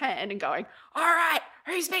his hand, and going, "All right,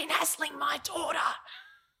 who's been hassling my daughter?"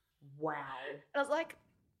 Wow. And I was like,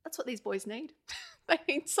 that's what these boys need. They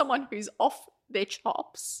need someone who's off their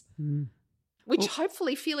chops, which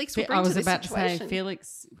hopefully Felix will bring I was to this about situation. to say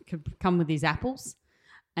Felix could come with his apples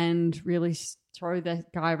and really throw the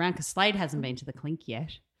guy around because Slade hasn't been to the clink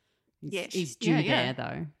yet. Yes. He's due Yeah. there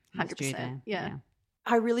though. He's due 100%, there. yeah.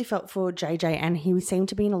 I really felt for JJ, and he seemed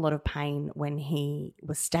to be in a lot of pain when he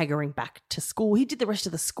was staggering back to school. He did the rest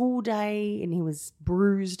of the school day and he was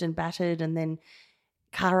bruised and battered. And then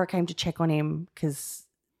Cara came to check on him because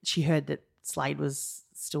she heard that Slade was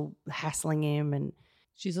still hassling him. And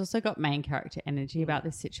She's also got main character energy about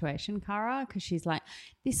this situation, Cara, because she's like,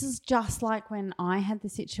 this is just like when I had the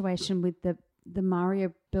situation with the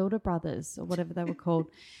Mario Builder brothers or whatever they were called.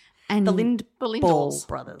 And the Lind The Ball Lindals.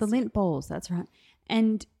 brothers. The lint balls, that's right.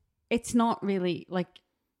 And it's not really like,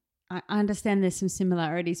 I understand there's some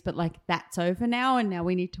similarities, but like that's over now. And now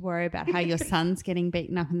we need to worry about how your son's getting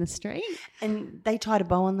beaten up in the street. And they tied a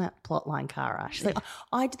bow on that plot line, Cara. She's like,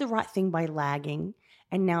 I did the right thing by lagging,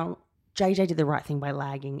 and now JJ did the right thing by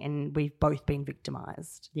lagging, and we've both been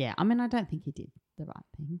victimized. Yeah. I mean, I don't think he did the right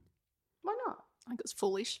thing. Why not? I think it's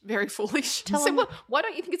foolish, very foolish. Tell So him- why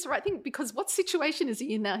don't you think it's the right thing? Because what situation is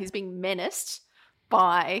he in now? He's being menaced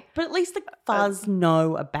by. But at least the Fuzz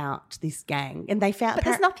know about this gang, and they found. But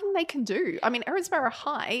there's nothing they can do. I mean, Erinsborough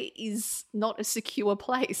High is not a secure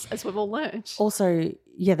place, as we've all learned. Also,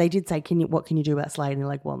 yeah, they did say, what can you do about Slade? And they're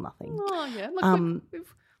like, well, nothing. Oh, yeah. Look,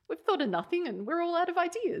 we've thought of nothing and we're all out of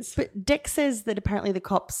ideas. But Dex says that apparently the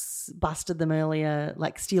cops busted them earlier,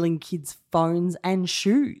 like stealing kids' phones and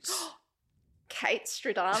shoes. Kate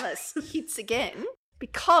Stradamus hits again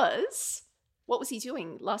because what was he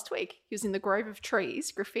doing last week? He was in the grove of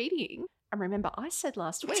trees graffitiing. And remember, I said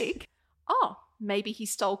last week, maybe he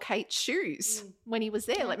stole Kate's shoes when he was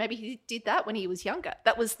there. Like maybe he did that when he was younger.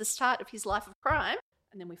 That was the start of his life of crime.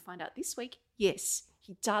 And then we find out this week, yes,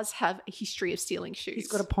 he does have a history of stealing shoes. He's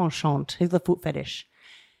got a penchant. He's the foot fetish.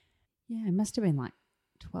 Yeah, it must have been like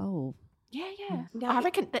 12. Yeah. I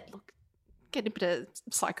reckon that, look, get a bit of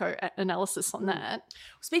psychoanalysis on that.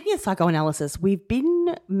 Speaking of psychoanalysis, we've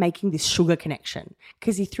been making this sugar connection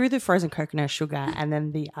because he threw the frozen coconut sugar and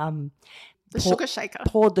then the sugar shaker.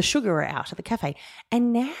 Poured the sugar out at the cafe.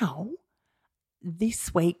 And now,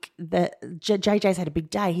 this week, JJ's had a big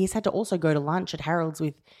day. He's had to also go to lunch at Harold's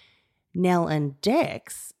with Nell and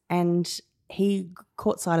Dex, and he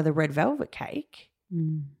caught sight of the red velvet cake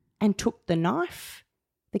and took the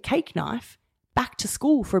cake knife, back to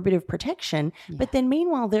school for a bit of protection. Yeah. But then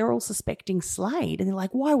meanwhile, they're all suspecting Slade, and they're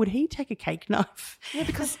like, why would he take a cake knife? Yeah,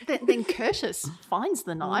 because then Curtis finds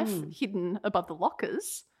the knife hidden above the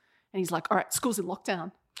lockers, and he's like, all right, school's in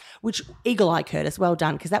lockdown. Which, eagle eye Curtis, well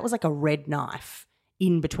done, because that was like a red knife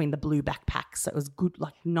in between the blue backpacks. So it was good,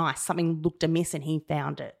 like nice. Something looked amiss and he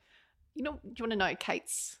found it. You know, do you want to know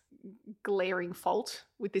Kate's glaring fault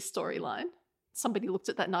with this storyline? Somebody looked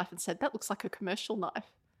at that knife and said, that looks like a commercial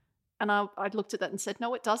knife. And I looked at that and said,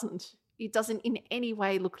 no, it doesn't. It doesn't in any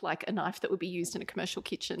way look like a knife that would be used in a commercial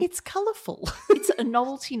kitchen. It's colourful. It's a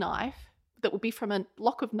novelty knife that would be from a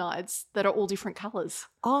block of knives that are all different colours.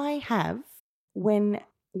 I have, when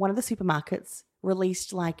one of the supermarkets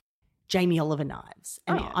released like Jamie Oliver knives,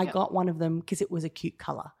 and I got one of them because it was a cute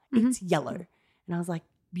colour. Mm-hmm. It's yellow. And I was like,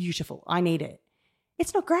 beautiful. I need it.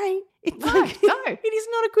 It's not great. It's no. It is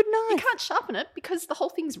not a good knife. You can't sharpen it because the whole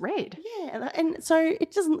thing's red. Yeah, and so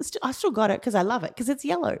it doesn't. I still got it because I love it because it's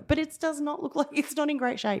yellow, but it does not look like it's not in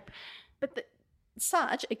great shape. But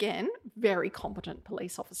Sarge, again, very competent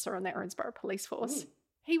police officer on the Erinsborough Police Force.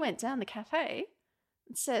 He went down the cafe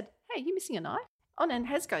and said, "Hey, you missing a knife?" Oh, and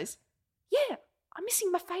Hez goes, "Yeah, I'm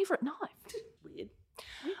missing my favourite knife." Weird.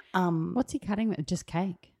 What's he cutting with? Just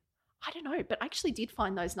cake? I don't know, but I actually did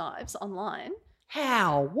find those knives online.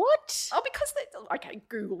 How? What? Oh, because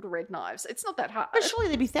Googled red knives. It's not that hard. But surely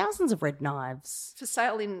there'd be thousands of red knives. For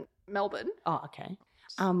sale in Melbourne. Oh, okay.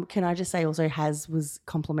 Can I just say also Haz was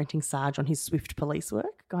complimenting Sarge on his swift police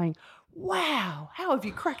work, going, wow, how have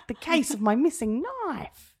you cracked the case of my missing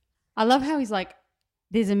knife? I love how he's like,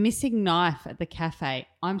 there's a missing knife at the cafe.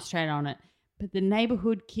 I'm straight on it. But the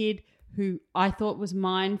neighbourhood kid who I thought was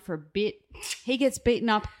mine for a bit, he gets beaten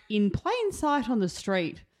up in plain sight on the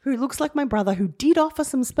street. Who looks like my brother who did offer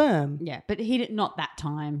some sperm. Yeah, but he did not that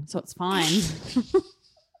time, so it's fine.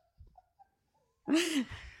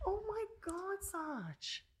 Oh my God,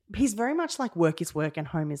 Sarge. He's very much like work is work and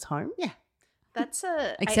home is home. Yeah. That's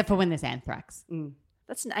except for when there's anthrax.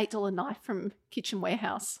 That's an $8 knife from Kitchen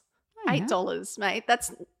Warehouse. Oh, $8, mate.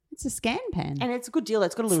 It's a scan pan. And it's a good deal.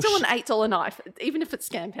 It's got a little still an $8 knife, even if it's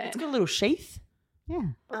scan pan. It's got a little sheath.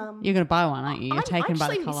 Yeah. You're going to buy one, aren't you? You're taken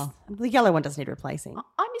by the colour. The yellow one does need replacing.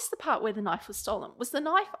 I missed the part where the knife was stolen. Was the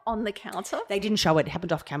knife on the counter? They didn't show it. It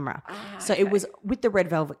happened off camera. So it was with the red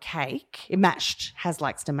velvet cake. It matched. Haz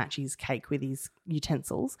likes to match his cake with his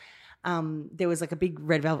utensils. There was like a big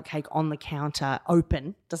red velvet cake on the counter,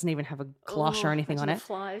 open. Doesn't even have a cloche or anything on it.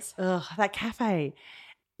 Flies. Ugh, that cafe.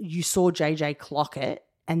 You saw JJ clock it,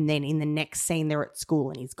 and then in the next scene they're at school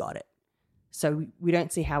and he's got it. So we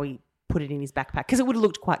don't see how he put it in his backpack because it would have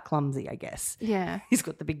looked quite clumsy, I guess. Yeah. He's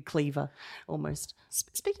got the big cleaver almost.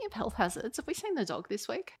 Speaking of health hazards, have we seen the dog this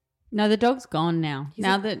week? No, the dog's gone now.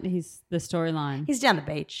 That he's the storyline. He's down the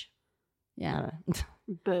beach. Yeah.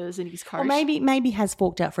 Burrs in his coat. Or maybe has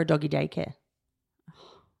forked out for a doggy daycare.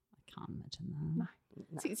 I can't imagine that.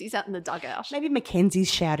 No. He's out in the dugout. Maybe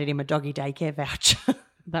Mackenzie's shouted him a doggy daycare voucher.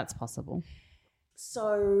 That's possible.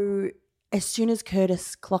 So as soon as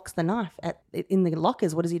Curtis clocks the knife in the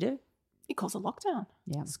lockers, what does he do? He calls a lockdown.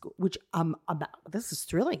 Yeah. Which this is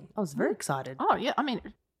thrilling. I was very excited. Oh yeah, I mean,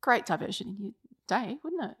 great diversion in your day,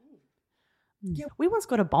 wouldn't it? Yeah. We once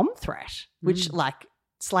got a bomb threat, which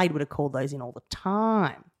Slade would have called those in all the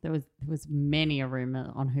time. There was many a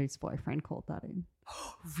rumour on whose boyfriend called that in.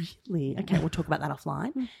 Really? Okay, we'll talk about that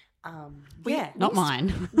offline. Not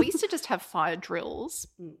mine. We used to just have fire drills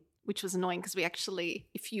which was annoying because we actually,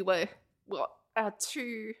 our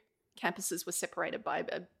two campuses were separated by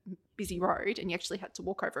a busy road, and you actually had to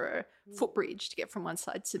walk over a footbridge to get from one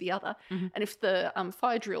side to the other. And if the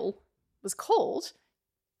fire drill was called,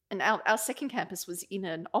 and our second campus was in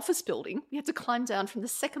an office building, we had to climb down from the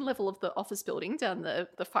second level of the office building down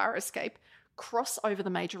the fire escape, cross over the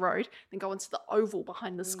major road, then go into the oval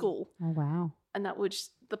behind the school. Oh, wow. And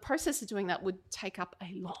the process of doing that would take up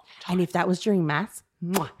a long time. And if that was during maths,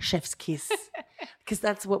 chef's kiss. Because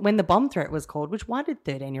that's when the bomb threat was called, why did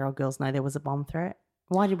 13-year-old girls know there was a bomb threat?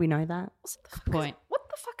 Why did we know that? Point. What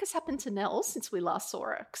the fuck has happened to Nell since we last saw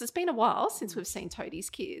her? Because it's been a while since we've seen Toadie's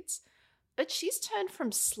kids. But she's turned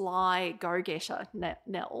from sly go-getter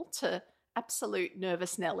Nell to absolute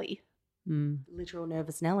nervous Nelly. Literal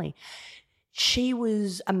nervous Nelly. She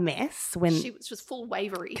was a mess when she was full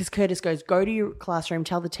wavery. Because Curtis goes, go to your classroom,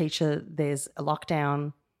 tell the teacher there's a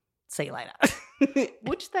lockdown, see you later.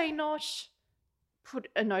 Would they not put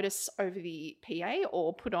a notice over the PA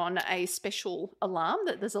or put on a special alarm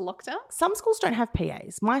that there's a lockdown? Some schools don't have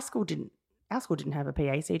PAs. My school didn't. Our school didn't have a PA,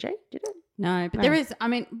 CJ, did it? No, but there is, I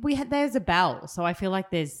mean, there's a bell, so I feel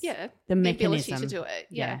like there's the mechanism. Ability to do it.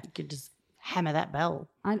 Yeah. You could just hammer that bell.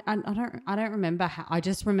 I don't remember how. I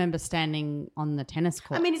just remember standing on the tennis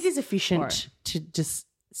court. I mean, it is efficient to just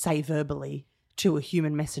say verbally to a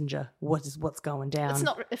human messenger what's going down. It's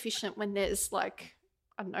not efficient when there's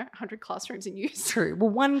 100 classrooms in use. True.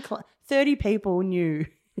 Well, 30 people knew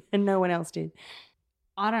and no one else did.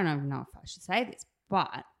 I don't even know if I should say this,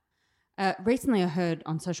 but recently I heard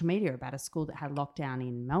on social media about a school that had lockdown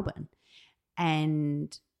in Melbourne,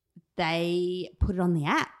 and they put it on the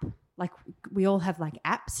app. Like, we all have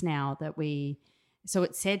apps now so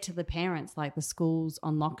it said to the parents, the school's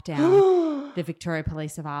on lockdown. The Victoria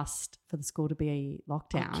Police have asked for the school to be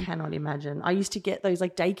locked down. I cannot imagine. I used to get those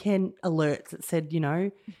daycare alerts that said,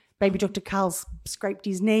 baby Dr. Carl's scraped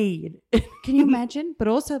his knee. Can you imagine? But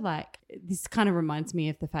also this kind of reminds me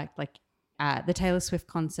of the fact the Taylor Swift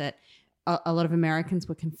concert, a lot of Americans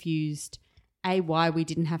were confused, why we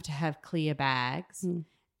didn't have to have clear bags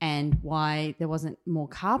and why there wasn't more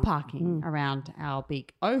car parking around our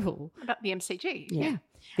big oval. About the MCG. Yeah.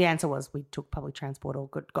 The answer was we took public transport or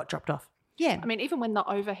got dropped off. Yeah. I mean, even when the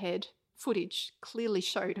overhead footage clearly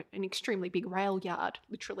showed an extremely big rail yard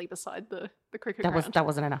literally beside the cricket ground. That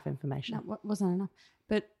wasn't enough information. That wasn't enough.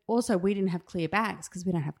 But also we didn't have clear bags because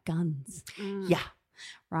we don't have guns. Yeah.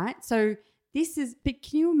 Right? So but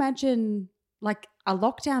can you imagine a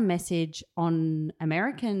lockdown message on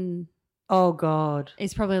American? Oh, God.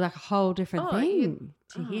 It's probably a whole different thing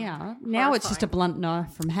to hear. Now it's just a blunt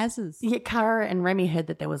knife from Haz's. Yeah, Cara and Remy heard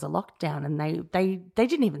that there was a lockdown and they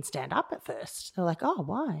didn't even stand up at first. They're like, oh,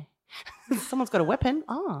 why? Someone's got a weapon.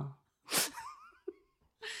 Oh.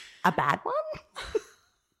 A bad one?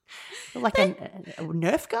 A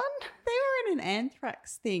Nerf gun? They were in an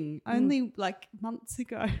anthrax thing only months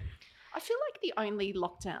ago. I feel like the only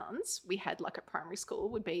lockdowns we had at primary school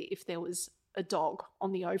would be if there was a dog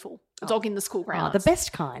on the oval, a dog in the school grounds. The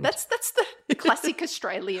best kind. That's the classic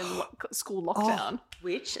Australian school lockdown.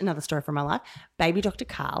 Which, another story from my life, baby Dr.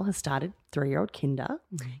 Carl has started 3-year-old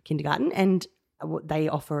kindergarten, and they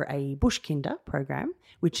offer a bush kinder program,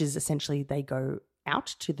 which is essentially they go out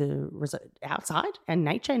to the outside and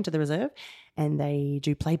nature into the reserve, and they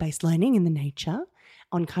do play-based learning in the nature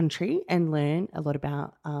on country and learn a lot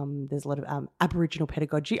about there's a lot of Aboriginal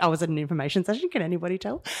pedagogy. I was at an information session, can anybody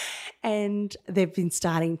tell? And they've been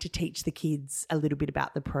starting to teach the kids a little bit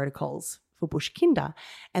about the protocols for bush kinder,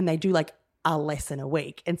 and they do a lesson a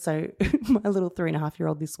week. And so my little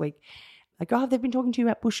 3.5-year-old this week, they've been talking to you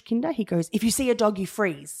about bush kinder? He goes, if you see a dog, you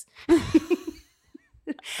freeze.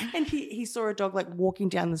 And he saw a dog walking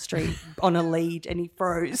down the street on a lead and he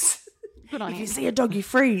froze. Good on if him. you see a dog, you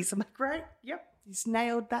freeze. I'm like, right, yep. He's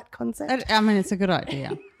nailed that concept. I mean, it's a good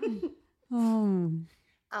idea.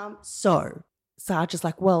 So Sarge is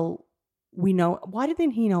well, we know. Why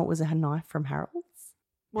didn't he know it was a knife from Harold's?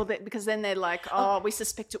 Well, because then they're we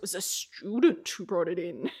suspect it was a student who brought it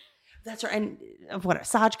in. That's right. And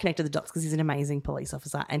Sarge connected the dots because he's an amazing police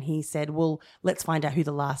officer, and he said, well, let's find out who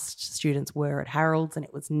the last students were at Harold's, and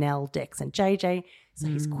it was Nell, Dex and JJ. So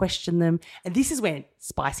he's questioned them. And this is when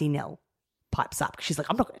Spicy Nell pipes up. She's like,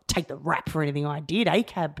 I'm not going to take the rap for anything I did,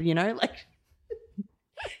 ACAB, she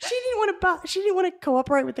didn't want to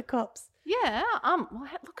cooperate with the cops. Yeah. Well,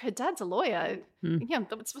 look, her dad's a lawyer. Yeah,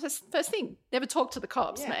 that's the first thing. Never talk to the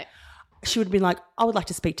cops, mate. She would have been like, I would like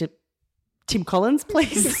to speak to Tim Collins,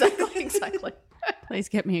 please. Exactly. Please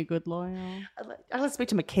get me a good lawyer. I'd like to speak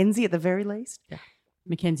to Mackenzie at the very least. Yeah.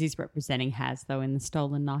 Mackenzie's representing Haz, though, in the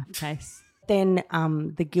stolen knife case. Then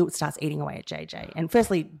the guilt starts eating away at JJ. And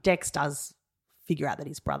firstly, Dex does figure out that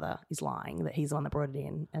his brother is lying, that he's the one that brought it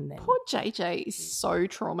in. And then Poor JJ is so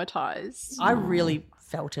traumatized. I really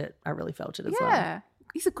felt it. I really felt it as well. Yeah.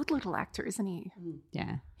 He's a good little actor, isn't he?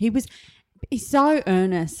 Yeah. He's so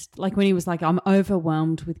earnest. Like when he was like, I'm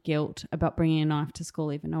overwhelmed with guilt about bringing a knife to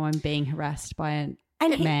school even though I'm being harassed by a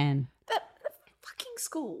man. That fucking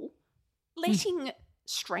school letting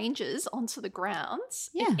strangers onto the grounds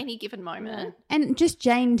at any given moment. And just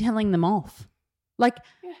Jane telling them off. Like,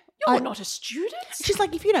 You're not a student. She's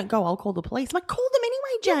like, if you don't go, I'll call the police. I'm like, call them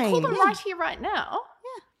anyway, Jane. Call them right here, right now.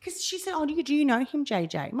 Because she said, oh, do you know him,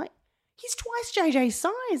 JJ? I'm like, he's twice JJ's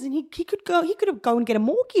size and he could go and get a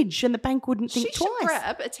mortgage and the bank wouldn't think She twice. should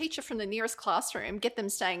grab a teacher from the nearest classroom, get them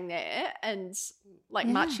staying there and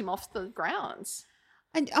march him off the grounds.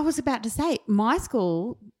 and I was about to say, my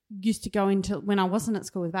school used to go into, when I wasn't at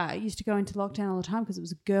school with that, it used to go into lockdown all the time because it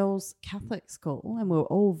was a girls' Catholic school and we were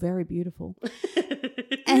all very beautiful.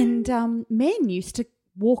 And men used to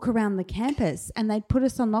walk around the campus and they'd put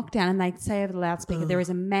us on lockdown and they'd say over the loudspeaker, there is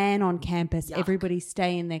a man on campus, everybody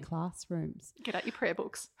stay in their classrooms. Get out your prayer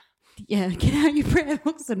books. Yeah, get out your prayer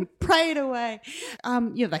books and pray it away.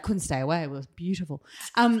 They couldn't stay away. It was beautiful.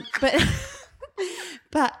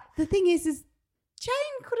 But the thing is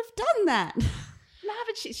Jane could have done that. No,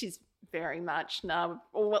 but she's very much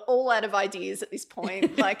all out of ideas at this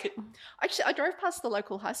point. Like, actually, I drove past the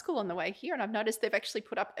local high school on the way here, and I've noticed they've actually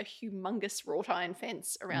put up a humongous wrought iron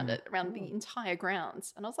fence around it, around the entire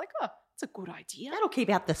grounds. And I was like, oh, it's a good idea. That'll keep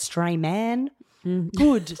out the stray man.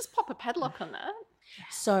 Good. Just pop a padlock on that.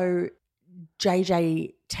 So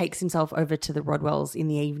JJ takes himself over to the Rodwells in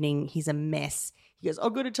the evening. He's a mess. He goes,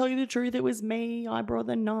 I've got to tell you the truth. It was me. I brought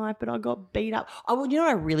the knife, but I got beat up. Oh, well, you know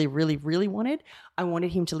what I really, really, really wanted? I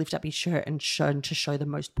wanted him to lift up his shirt and show the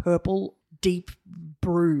most purple, deep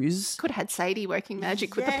bruise. Could have had Sadie working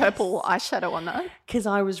magic with the purple eyeshadow on that. Because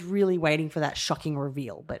I was really waiting for that shocking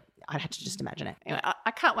reveal, but I'd have to just imagine it. Anyway,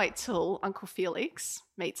 I can't wait till Uncle Felix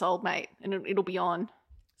meets old mate and it'll be on.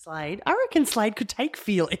 Slade. I reckon Slade could take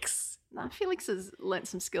Felix. No, Felix has learnt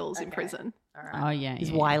some skills in prison. All right. Oh, yeah.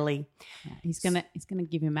 He's wily. Yeah. He's gonna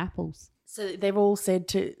give him apples. So they've all said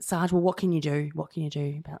to Sarge, well, what can you do? What can you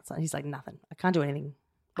do about Sarge? He's like, nothing. I can't do anything.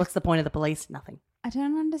 What's the point of the police? Nothing. I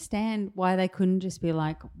don't understand why they couldn't just be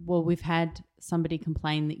like, well, we've had somebody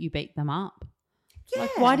complain that you beat them up. Yeah.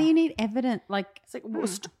 Like, why do you need evidence? Like, It's like,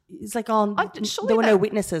 it's like oh, surely there were no that-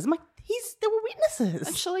 witnesses. I'm like, there were witnesses.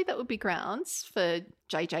 And surely that would be grounds for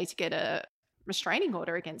JJ to get a restraining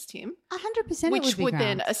order against him. 100% it Which would be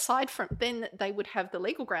then, grounds. aside from, then they would have the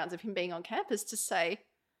legal grounds of him being on campus to say,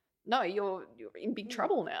 no, you're in big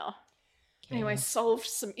trouble now. Anyway, solved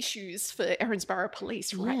some issues for Erinsborough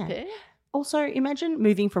Police right there. Also, imagine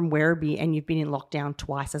moving from Werribee and you've been in lockdown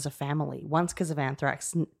twice as a family. Once because of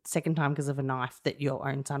anthrax, second time because of a knife that your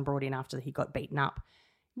own son brought in after he got beaten up.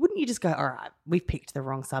 Wouldn't you just go, all right, we've picked the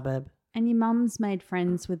wrong suburb? And your mum's made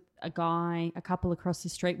friends with a couple across the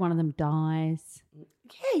street. One of them dies.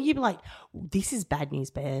 Yeah, you'd be like, this is bad news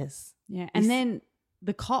bears. Yeah. And then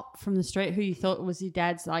the cop from the street who you thought was your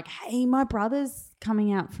dad's like, hey, my brother's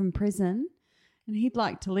coming out from prison and he'd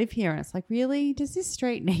like to live here. And it's like, really? Does this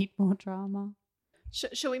street need more drama?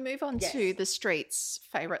 Shall we move on to the street's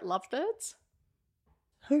favourite lovebirds?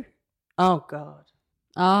 Who? Oh, God.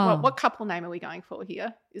 Oh. What couple name are we going for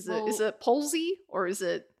here? Is it Palsy or is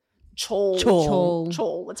it Chawl?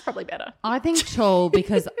 Chawl. That's probably better. I think Chawl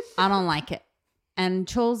because I don't like it. And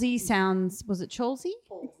Chalsey sounds, was it Chalsey?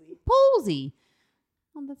 Palsy.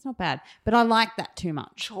 Oh, that's not bad. But I like that too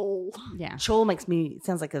much. Chawl. Yeah. Chawl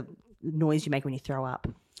sounds like a noise you make when you throw up.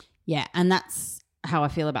 Yeah, and that's how I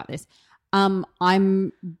feel about this. I'm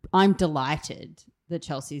delighted that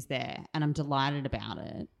Chelsea's there and I'm delighted about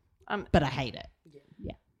it. But I hate it.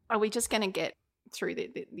 Yeah. Are we just going to get through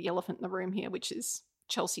the elephant in the room here, which is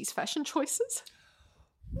Chelsea's fashion choices?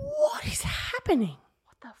 What is happening?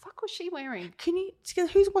 What the fuck was she wearing?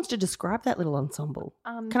 Who wants to describe that little ensemble?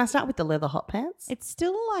 Can I start with the leather hot pants? It's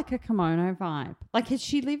still like a kimono vibe. Like, has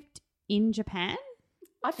she lived in Japan?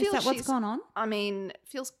 I feel Is that what's gone on? I mean, it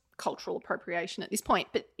feels cultural appropriation at this point,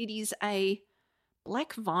 but it is a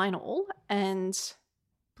black vinyl and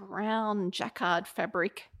brown jacquard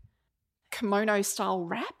fabric kimono style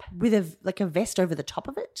wrap With a vest over the top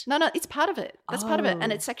of it? No, it's part of it. That's part of it.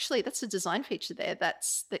 And Oh. it's actually, that's a design feature there that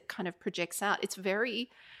kind of projects out. It's very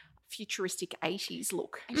futuristic 80s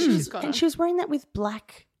look. And she was wearing that with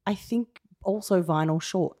black, I think, also vinyl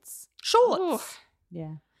shorts. Shorts!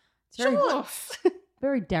 Yeah. It's Shorts.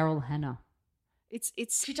 very Daryl Hannah. It's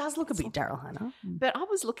She does look a bit Daryl Hannah. But I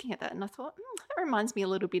was looking at that and I thought, that reminds me a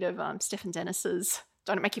little bit of Stephen Dennis's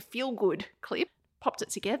don't it make you feel good clip, popped it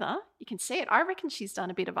together. You can see it. I reckon she's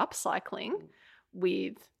done a bit of upcycling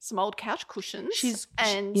with some old couch cushions. She's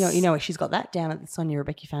got that down at the Sonia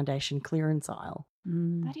Rebecca Foundation clearance aisle.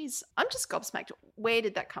 That is, I'm just gobsmacked. Where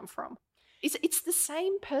did that come from? It's the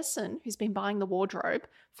same person who's been buying the wardrobe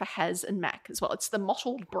for Haz and Mac as well. It's the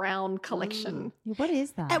mottled brown collection. Yeah, what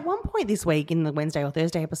is that? At one point this week in the Wednesday or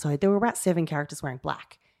Thursday episode, there were about 7 characters wearing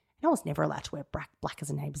black. And I was never allowed to wear black as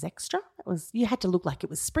a Neighbours extra. You had to look like it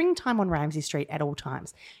was springtime on Ramsay Street at all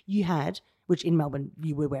times. You had, which in Melbourne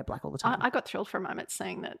you would wear black all the time. I got thrilled for a moment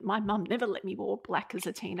saying that my mum never let me wear black as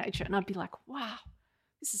a teenager, and I'd be like, wow,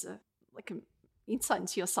 this is an insight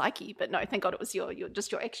into your psyche. But no, thank God it was your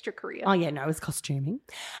extra career. Oh yeah, no, it was costuming.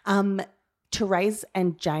 Therese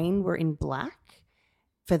and Jane were in black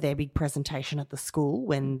for their big presentation at the school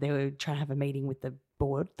when they were trying to have a meeting with the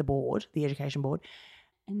education board.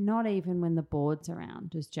 And not even when the board's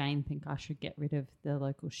around does Jane think I should get rid of the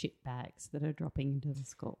local shit bags that are dropping into the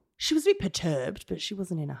school. She was a bit perturbed, but she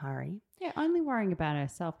wasn't in a hurry. Yeah, only worrying about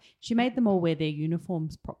herself. She made them all wear their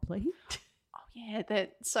uniforms properly. Oh yeah, do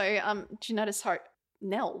you notice how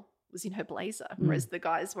Nell was in her blazer, whereas the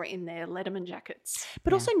guys were in their Letterman jackets?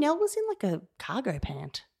 But also Nell was in like a cargo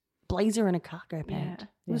pant, blazer and a cargo pant.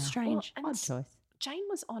 It was strange. Well, odd choice. Jane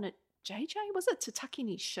was on a JJ, was it, to tuck in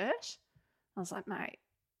his shirt? I was like, mate.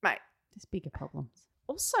 There's bigger problems.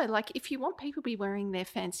 Also, like, if you want people to be wearing their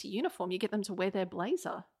fancy uniform, you get them to wear their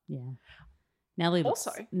blazer. Yeah. Nellie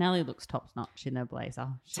looks top-notch in her blazer.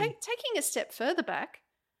 Taking a step further back,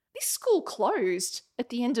 this school closed at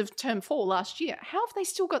the end of term 4 last year. How have they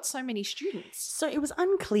still got so many students? So it was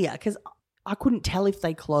unclear because I couldn't tell if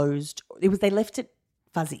they closed. They left it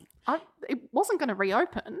fuzzy. It wasn't going to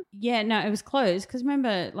reopen. Yeah, no, it was closed because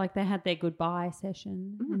remember, like, they had their goodbye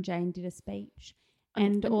session and Jane did a speech.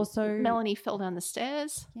 And also Melanie fell down the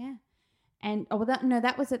stairs. Yeah. And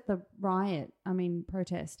that was at the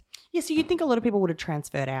protest. Yeah, so you'd think a lot of people would have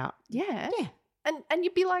transferred out. Yeah. Yeah. And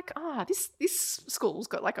you'd be like, this school's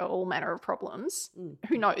got like all manner of problems.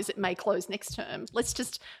 Who knows? It may close next term. Let's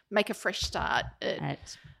just make a fresh start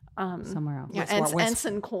at somewhere else. Yeah,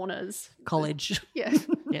 Anson Corners College. Yeah.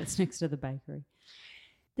 Yeah, it's next to the bakery.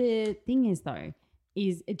 The thing is though,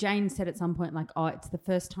 Jane said at some point, like, it's the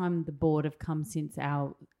first time the board have come since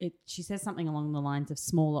she says something along the lines of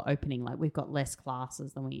smaller opening, like we've got less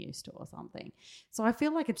classes than we used to or something. So I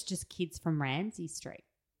feel like it's just kids from Ramsay Street.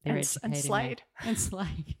 And Slade. And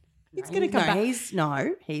Slade. He's going to come back. He's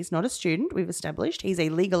not a student. We've established he's a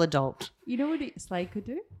legal adult. You know what Slade could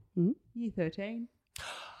do? Year 13.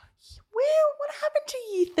 Well, what happened to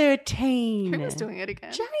year 13? Who was doing it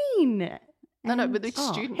again? Jane. No, but the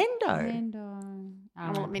student. Hendo.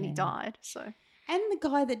 Well, Minnie died, so. And the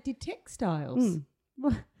guy that did textiles.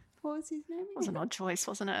 What was his name? It was an odd choice,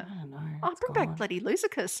 wasn't it? I don't know. Bring back bloody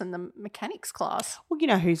Lusicus and the mechanics class. Well, you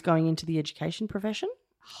know who's going into the education profession?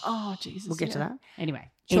 Oh, Jesus. We'll get to that. Anyway.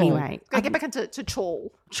 Gotta get back into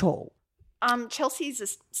Chawl.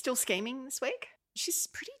 Chelsea's still scheming this week. She's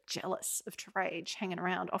pretty jealous of Terage hanging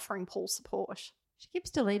around offering Paul support. She keeps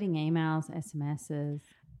deleting emails, SMSs.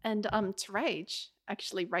 And Terage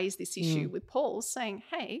actually raised this issue with Paul saying,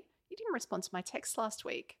 hey, you didn't respond to my text last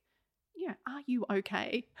week. Yeah, are you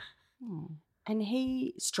okay? And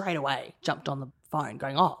he straight away jumped on the phone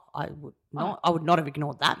going, I would not have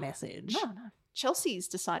ignored that message. No. Chelsea's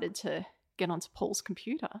decided to get onto Paul's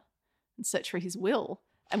computer and search for his will.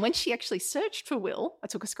 And when she actually searched for Will, I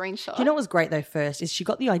took a screenshot. You know what was great though first is she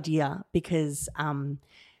got the idea because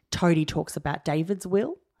Toadie talks about David's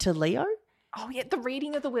will to Leo. Oh, yeah, the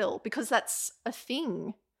reading of the will, because that's a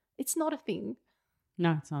thing. It's not a thing.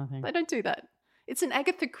 No, it's not a thing. They don't do that. It's an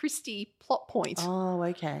Agatha Christie plot point. Oh,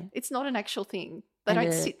 okay. It's not an actual thing. They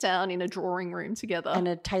don't sit down in a drawing room together. And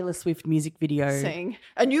a Taylor Swift music video. Saying,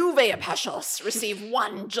 a new Vea Pashos, receive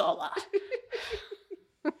 $1.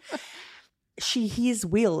 She hears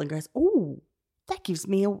Will and goes, oh, that gives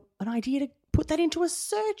me an idea to put that into a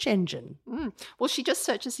search engine. Well, she just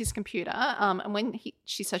searches his computer, and when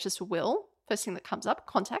she searches for Will, first thing that comes up,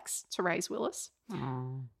 contacts, Therese Willis.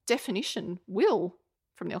 Aww. Definition, will,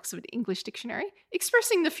 from the Oxford English Dictionary,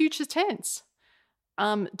 expressing the future tense.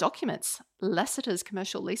 Documents, Lassiter's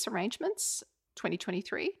commercial lease arrangements,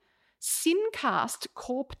 2023. Sincast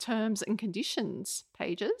Corp terms and conditions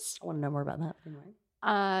pages. I want to know more about that. Anyway.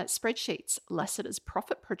 Spreadsheets, Lassiter's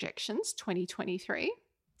profit projections, 2023.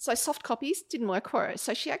 So soft copies didn't work for her.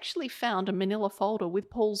 So she actually found a manila folder with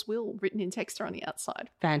Paul's will written in texter on the outside.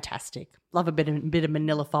 Fantastic. Love a bit of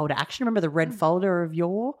manila folder action. Remember the red folder of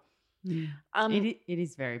your? It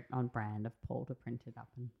is very on brand of Paul to print it up.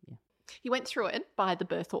 And He went through it by the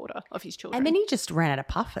birth order of his children. And then he just ran out of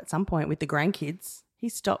puff at some point with the grandkids. He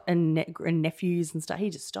stopped, and nephews and stuff. He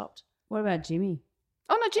just stopped. What about Jimmy?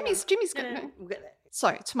 Oh, no, Jimmy's good. We'll get there.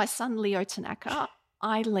 So, to my son, Leo Tanaka,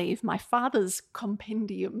 I leave my father's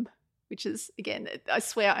compendium, which is, again, I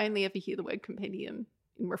swear I only ever hear the word compendium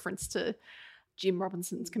in reference to Jim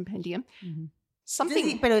Robinson's compendium. Mm-hmm.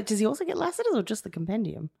 Something, Does he also get Lassiter's or just the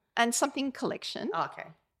compendium? and something collection. Oh, okay.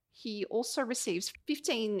 He also receives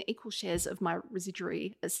 15 equal shares of my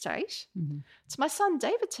residuary estate. Mm-hmm. To my son,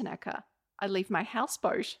 David Tanaka, I leave my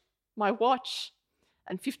houseboat, my watch,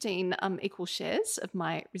 and 15 equal shares of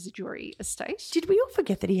my residuary estate. Did we all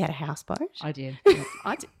forget that he had a houseboat? I did.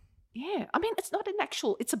 I did. Yeah. I mean, it's not an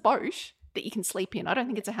actual, it's a boat that you can sleep in. I don't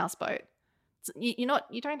think it's a houseboat. You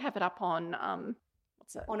don't have it up on,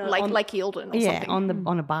 what's it? Lake Eildon or something.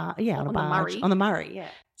 on a bar. Yeah, on a barge. Murray. On the Murray, yeah.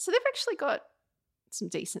 So they've actually got some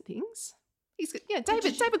decent things. He's got,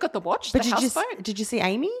 David got the watch, But the houseboat. did you see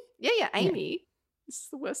Amy? Yeah, Amy. This is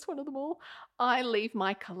the worst one of them all. I leave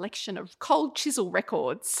my collection of cold chisel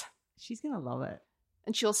records. She's going to love it.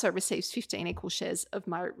 And she also receives 15 equal shares of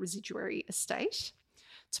my residuary estate.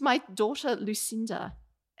 To my daughter, Lucinda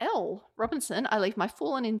L. Robinson, I leave my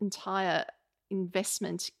full and entire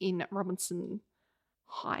investment in Robinson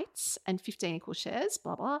Heights and 15 equal shares,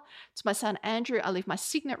 blah, blah. To my son, Andrew, I leave my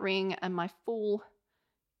signet ring and my full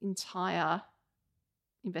entire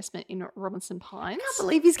investment in Robinson Pines. I can't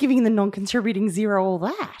believe he's giving the non-contributing zero all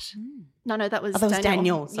that. No, that was Oh, that was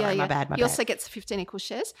Daniel. Sorry, my bad. He also gets 15 equal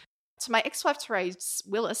shares. To my ex-wife, Therese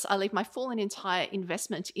Willis, I leave my full and entire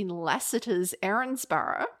investment in Lassiter's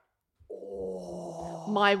Erinsborough,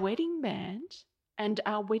 my wedding band, and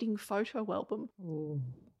our wedding photo album.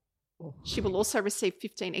 She will also receive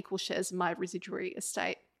 15 equal shares of my residuary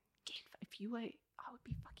estate. If you were, I would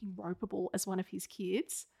be fucking ropeable as one of his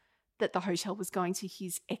kids that the hotel was going to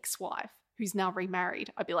his ex-wife, who's now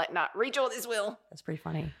remarried. I'd be like, nah, redraw this will. That's pretty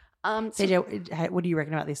funny. So, CJ, what do you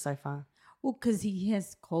reckon about this so far? Well, because he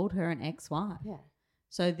has called her an ex-wife. Yeah.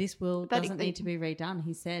 So this will But doesn't need to be redone.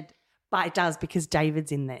 He said, But it does because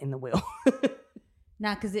David's in the will.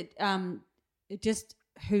 no, because it just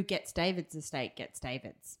who gets David's estate gets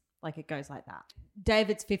David's. Like it goes like that.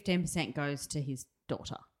 David's 15% goes to his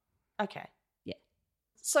daughter. Okay.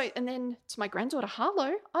 So, and then to my granddaughter,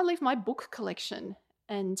 Harlow, I leave my book collection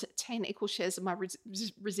and 10 equal shares of my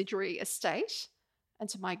residuary estate. And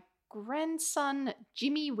to my grandson,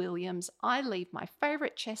 Jimmy Williams, I leave my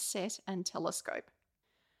favourite chess set and telescope.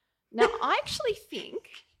 Now, I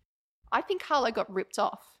think Harlow got ripped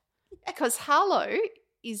off because Harlow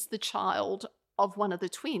is the child of one of the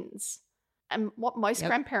twins. And what most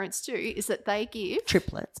grandparents do is that they give...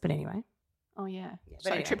 Triplets, but anyway. Oh, yeah. but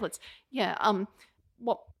Sorry, anyway. triplets. Yeah.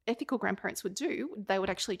 What ethical grandparents would do, they would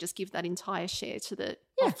actually just give that entire share to the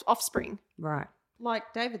offspring. Right.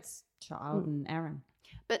 Like David's child and Aaron.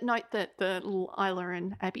 But note that the little Isla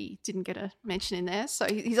and Abby didn't get a mention in there. So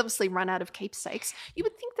he's obviously run out of keepsakes. You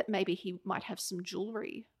would think that maybe he might have some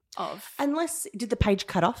jewellery of... Unless, did the page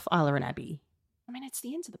cut off Isla and Abby? I mean, it's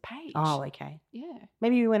the end of the page. Oh, okay. Yeah.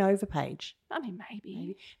 Maybe we went over page. I mean,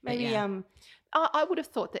 maybe. Maybe I would have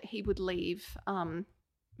thought that he would leave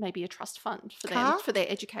maybe a trust fund for Car? them for their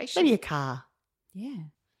education. maybe a car. Yeah.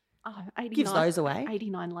 Oh, 89, Gives those away.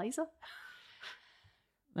 89 laser.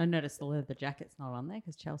 I noticed the leather jacket's not on there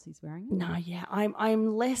because Chelsea's wearing it. No, yeah.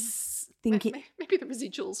 I'm less thinking. Maybe the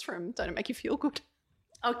residuals from Don't It Make You Feel Good.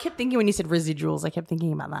 I kept thinking when you said residuals, I kept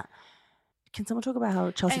thinking about that. Can someone talk about how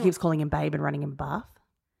Chelsea keeps calling him babe and running him a bath?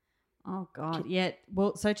 Oh, God. Yeah.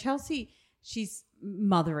 Well, so Chelsea, she's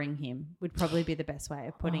mothering him would probably be the best way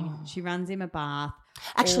of putting it. She runs him a bath.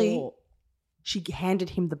 Actually, she handed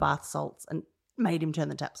him the bath salts and made him turn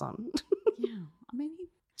the taps on. Yeah. I mean,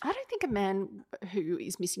 I don't think a man who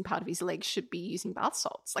is missing part of his leg should be using bath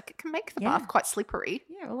salts. Like, it can make the bath quite slippery.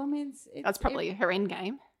 yeah, well, I mean, That's probably her end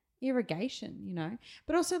game. irrigation, you know.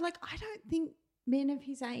 But also, like, I don't think men of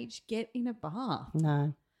his age get in a bath.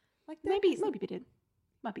 No. Like maybe a bit of,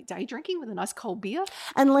 might be day drinking with a nice cold beer.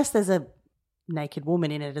 Unless there's a naked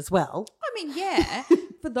woman in it as well. I mean, yeah,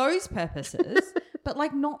 for those purposes, but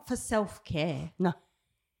like not for self-care. No.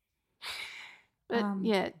 But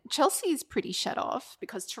Chelsea is pretty shut off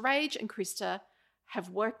because Terage and Krista have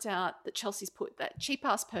worked out that Chelsea's put that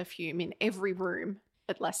cheap-ass perfume in every room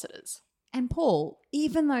at Lassiter's. And Paul,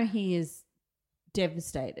 even though he is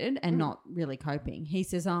devastated and not really coping, he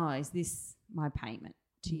says, oh, is this my payment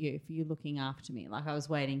to you for you looking after me? Like I was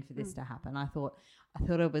waiting for this to happen. I thought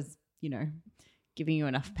it was, you know, giving you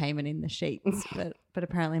enough payment in the sheets, but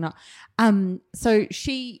apparently not. So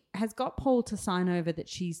she has got Paul to sign over that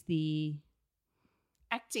she's the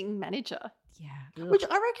acting manager. Yeah. Which I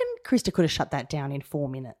reckon Krista could have shut that down in 4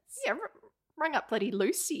 minutes. Yeah, rang up bloody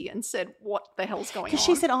Lucy and said, what the hell's going on? Because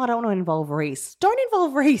she said, I don't want to involve Reese. Don't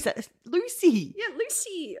involve Reese. Lucy. Yeah,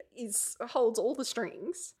 Lucy holds all the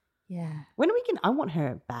strings. Yeah. When are we going to... I want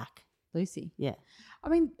her back. Lucy. Yeah. I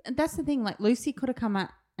mean, that's the thing. Like, Lucy could have come out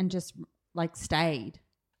and just, like, stayed.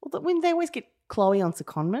 Well, when they always get Chloe on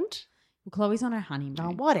secondment. Well, Chloe's on her honeymoon.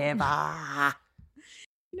 Oh, whatever.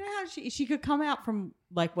 You know how she could come out from,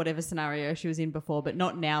 like, whatever scenario she was in before, but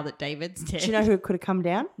not now that David's dead. Do you know who could have come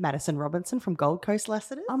down? Madison Robinson from Gold Coast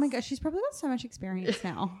Lassiters. Oh, my gosh. She's probably got so much experience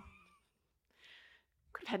now.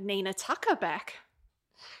 Could have had Nina Tucker back.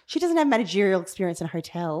 She doesn't have managerial experience in a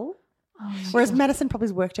hotel. Whereas Madison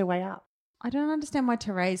probably's worked her way up. I don't understand why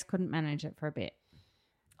Therese couldn't manage it for a bit.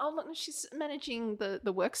 Oh, look, she's managing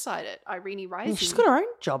the work site at Irene Yeah, Rising. she's got her own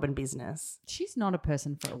job and business. She's not a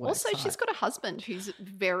person for a work Also, site. she's got a husband who's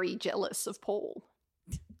very jealous of Paul.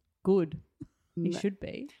 Good. He should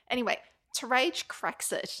be. Anyway, Terage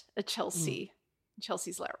cracks it at Chelsea.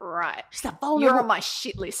 Chelsea's like, right, She's a vulnerable... you're on my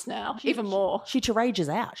shit list now, even more. She rages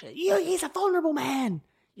out. He's a vulnerable man.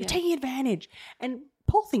 You're taking advantage. And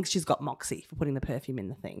Paul thinks she's got moxie for putting the perfume in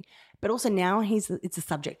the thing. But also now it's a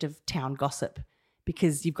subject of town gossip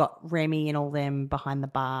because you've got Remy and all them behind the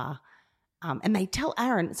bar. And they tell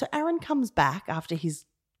Aaron. So Aaron comes back after his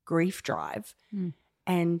grief drive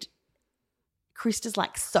and Krista's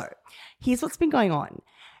like, so here's what's been going on.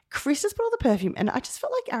 Krista's put all the perfume and I just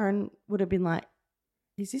felt like Aaron would have been like,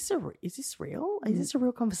 is this real? Is this a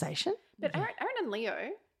real conversation? But Aaron and Leo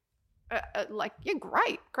like, yeah,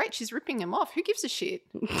 great. She's ripping him off. Who gives a shit?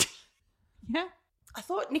 Yeah. I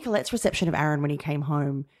thought Nicolette's reception of Aaron when he came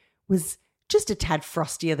home was just a tad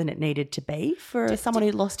frostier than it needed to be for someone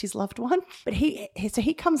who lost his loved one. But so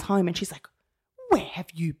he comes home and she's like, where have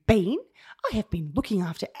you been? I have been looking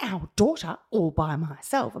after our daughter all by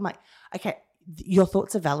myself. I'm like, okay, your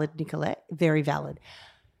thoughts are valid, Nicolette, very valid.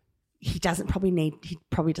 He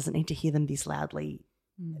probably doesn't need to hear them this loudly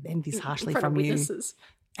and this harshly from you.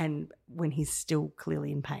 And when he's still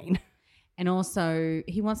clearly in pain. And also,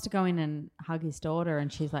 he wants to go in and hug his daughter,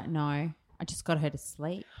 and she's like, no, I just got her to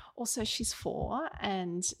sleep. Also, she's 4,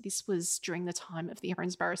 and this was during the time of the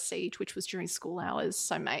Erinsborough siege, which was during school hours.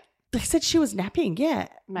 So, mate. They said she was napping, yeah.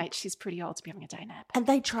 Mate, she's pretty old to be having a day nap. And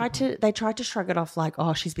they tried to shrug it off like,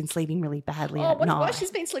 oh, she's been sleeping really badly at night. Why she's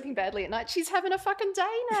been sleeping badly at night? She's having a fucking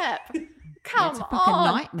day nap. Come it's a fucking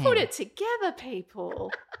on, nightmare. put it together,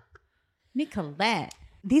 people. Nicolette.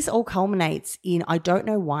 This all culminates in, I don't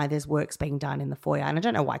know why there's works being done in the foyer, and I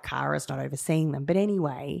don't know why Kara's not overseeing them, but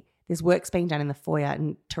anyway, there's works being done in the foyer,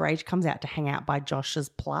 and Terage comes out to hang out by Josh's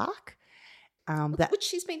plaque. Which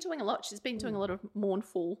she's been doing a lot. She's been doing a lot of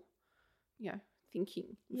mournful,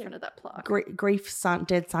 thinking in front of that plaque. Grief,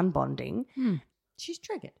 dead son bonding. She's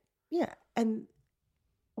triggered. Yeah, and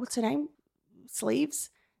what's her name?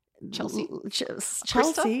 Sleeves? Chelsea.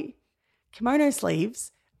 Chelsea. Kimono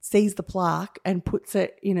sleeves. Sees the plaque and puts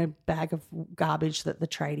it in a bag of garbage that the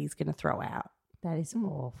tradie's going to throw out. That is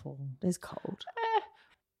awful. It's cold.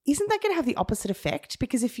 Isn't that going to have the opposite effect?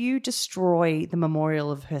 Because if you destroy the memorial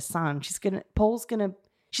of her son, she's going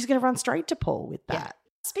to run straight to Paul with that. Yeah.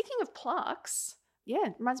 Speaking of plaques,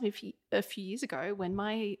 it reminds me of a few years ago when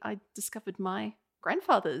I discovered my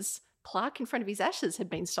grandfather's plaque in front of his ashes had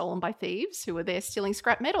been stolen by thieves who were there stealing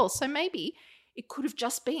scrap metal. So maybe it could have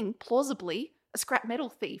just been plausibly a scrap metal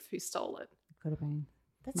thief who stole it. Could have been.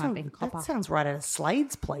 That sounds right out of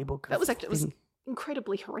Slade's playbook. It was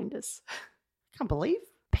incredibly horrendous. I can't believe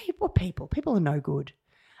people are no good.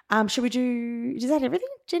 Should we do? Is that everything?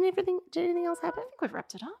 Did anything else happen? I think we've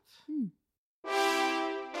wrapped it up.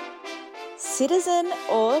 Citizen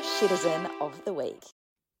or Shitizen of the Week.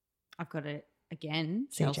 I've got it again.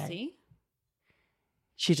 CJ. Chelsea.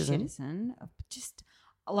 Citizen. Just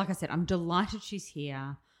like I said, I'm delighted she's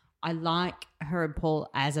here. I like her and Paul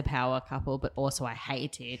as a power couple, but also I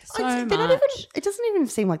hate it so much. It doesn't even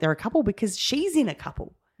seem like they're a couple because she's in a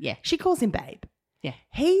couple. Yeah. She calls him babe. Yeah.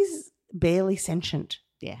 He's barely sentient.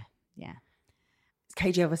 Yeah. Is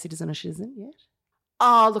KJ of a citizen or citizen yet?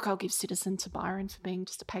 Oh, look, I'll give Citizen to Byron for being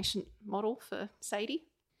just a patient model for Sadie.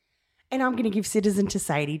 And I'm going to give citizen to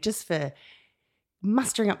Sadie just for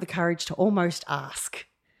mustering up the courage to almost ask.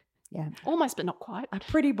 Yeah. Almost, but not quite. A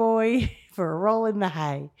pretty boy for a roll in the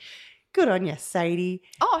hay. Good on you, Sadie.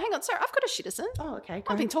 Oh, hang on. Sorry, I've got a Shitizen. Oh, okay.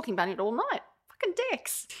 I've been talking about it all night. Fucking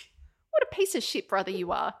Dex. What a piece of shit brother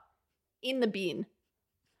you are. In the bin.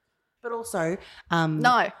 But also,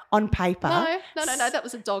 No. on paper. No. That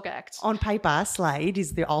was a dog act. On paper, Slade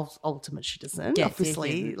is the ultimate citizen. Yes,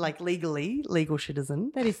 obviously, yes. like legal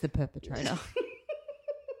citizen. That is the perpetrator.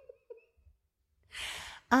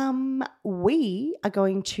 We are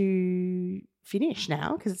going to finish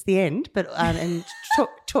now because it's the end, but and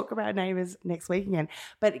talk about Neighbours next week again.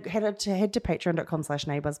 But head to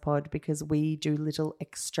patreon.com/neighbourspod because we do little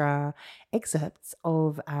extra excerpts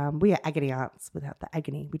of we are agony aunts without the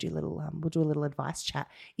agony. We do we'll do a little advice chat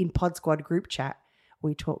in Pod Squad group chat.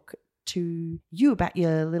 We talk to you about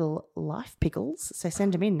your little life pickles. So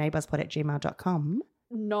send them in neighbourspod@gmail.com.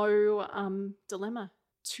 No dilemma.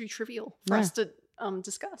 Too trivial for us to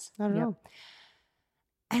discuss. Not at all.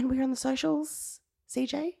 And we're on the socials,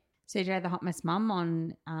 CJ the Hot Mess Mum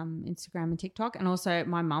on Instagram and TikTok. And also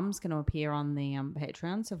my mum's going to appear on the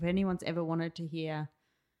Patreon. So if anyone's ever wanted to hear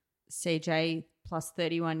CJ plus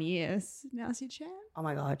 31 years, now's your chance. Oh,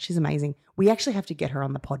 my God. She's amazing. We actually have to get her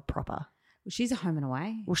on the pod proper. Well, she's a home and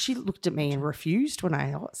away. Well, she looked at me and refused when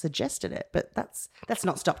I suggested it, but that's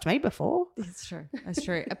not stopped me before. It's true. That's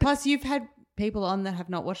true. Plus, you've had people on that have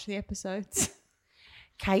not watched the episodes.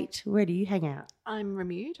 Kate, where do you hang out? I'm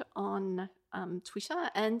Remude on Twitter,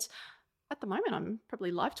 and at the moment I'm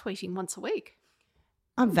probably live tweeting once a week.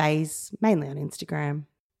 I'm Vase, mainly on Instagram,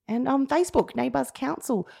 and on Facebook, Neighbours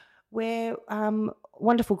Council, where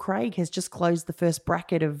wonderful Craig has just closed the first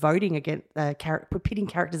bracket of voting against pitting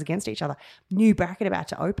characters against each other. New bracket about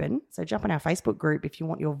to open, so jump on our Facebook group if you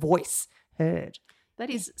want your voice heard. That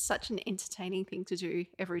is such an entertaining thing to do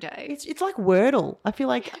every day. It's like Wordle. I feel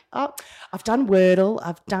like I've done Wordle.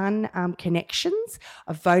 I've done Connections.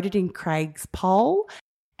 I've voted in Craig's poll.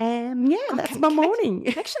 And that's my morning.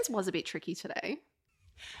 Connections was a bit tricky today.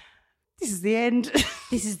 This is the end.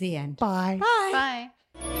 This is the end. Bye. Bye.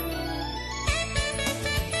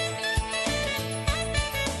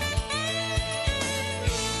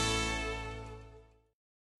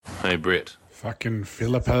 Hey, Britt. Fucking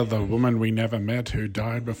Philippa, the woman we never met who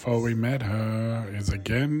died before we met her, is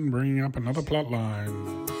again bringing up another plot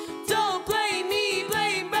line. Don't blame me,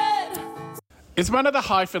 blame Brett. Is one of the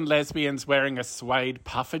hyphen lesbians wearing a suede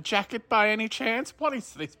puffer jacket by any chance? What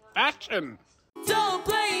is this fashion? Don't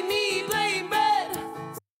blame me, blame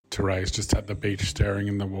Brett. Therese just at the beach staring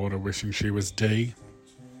in the water wishing she was D.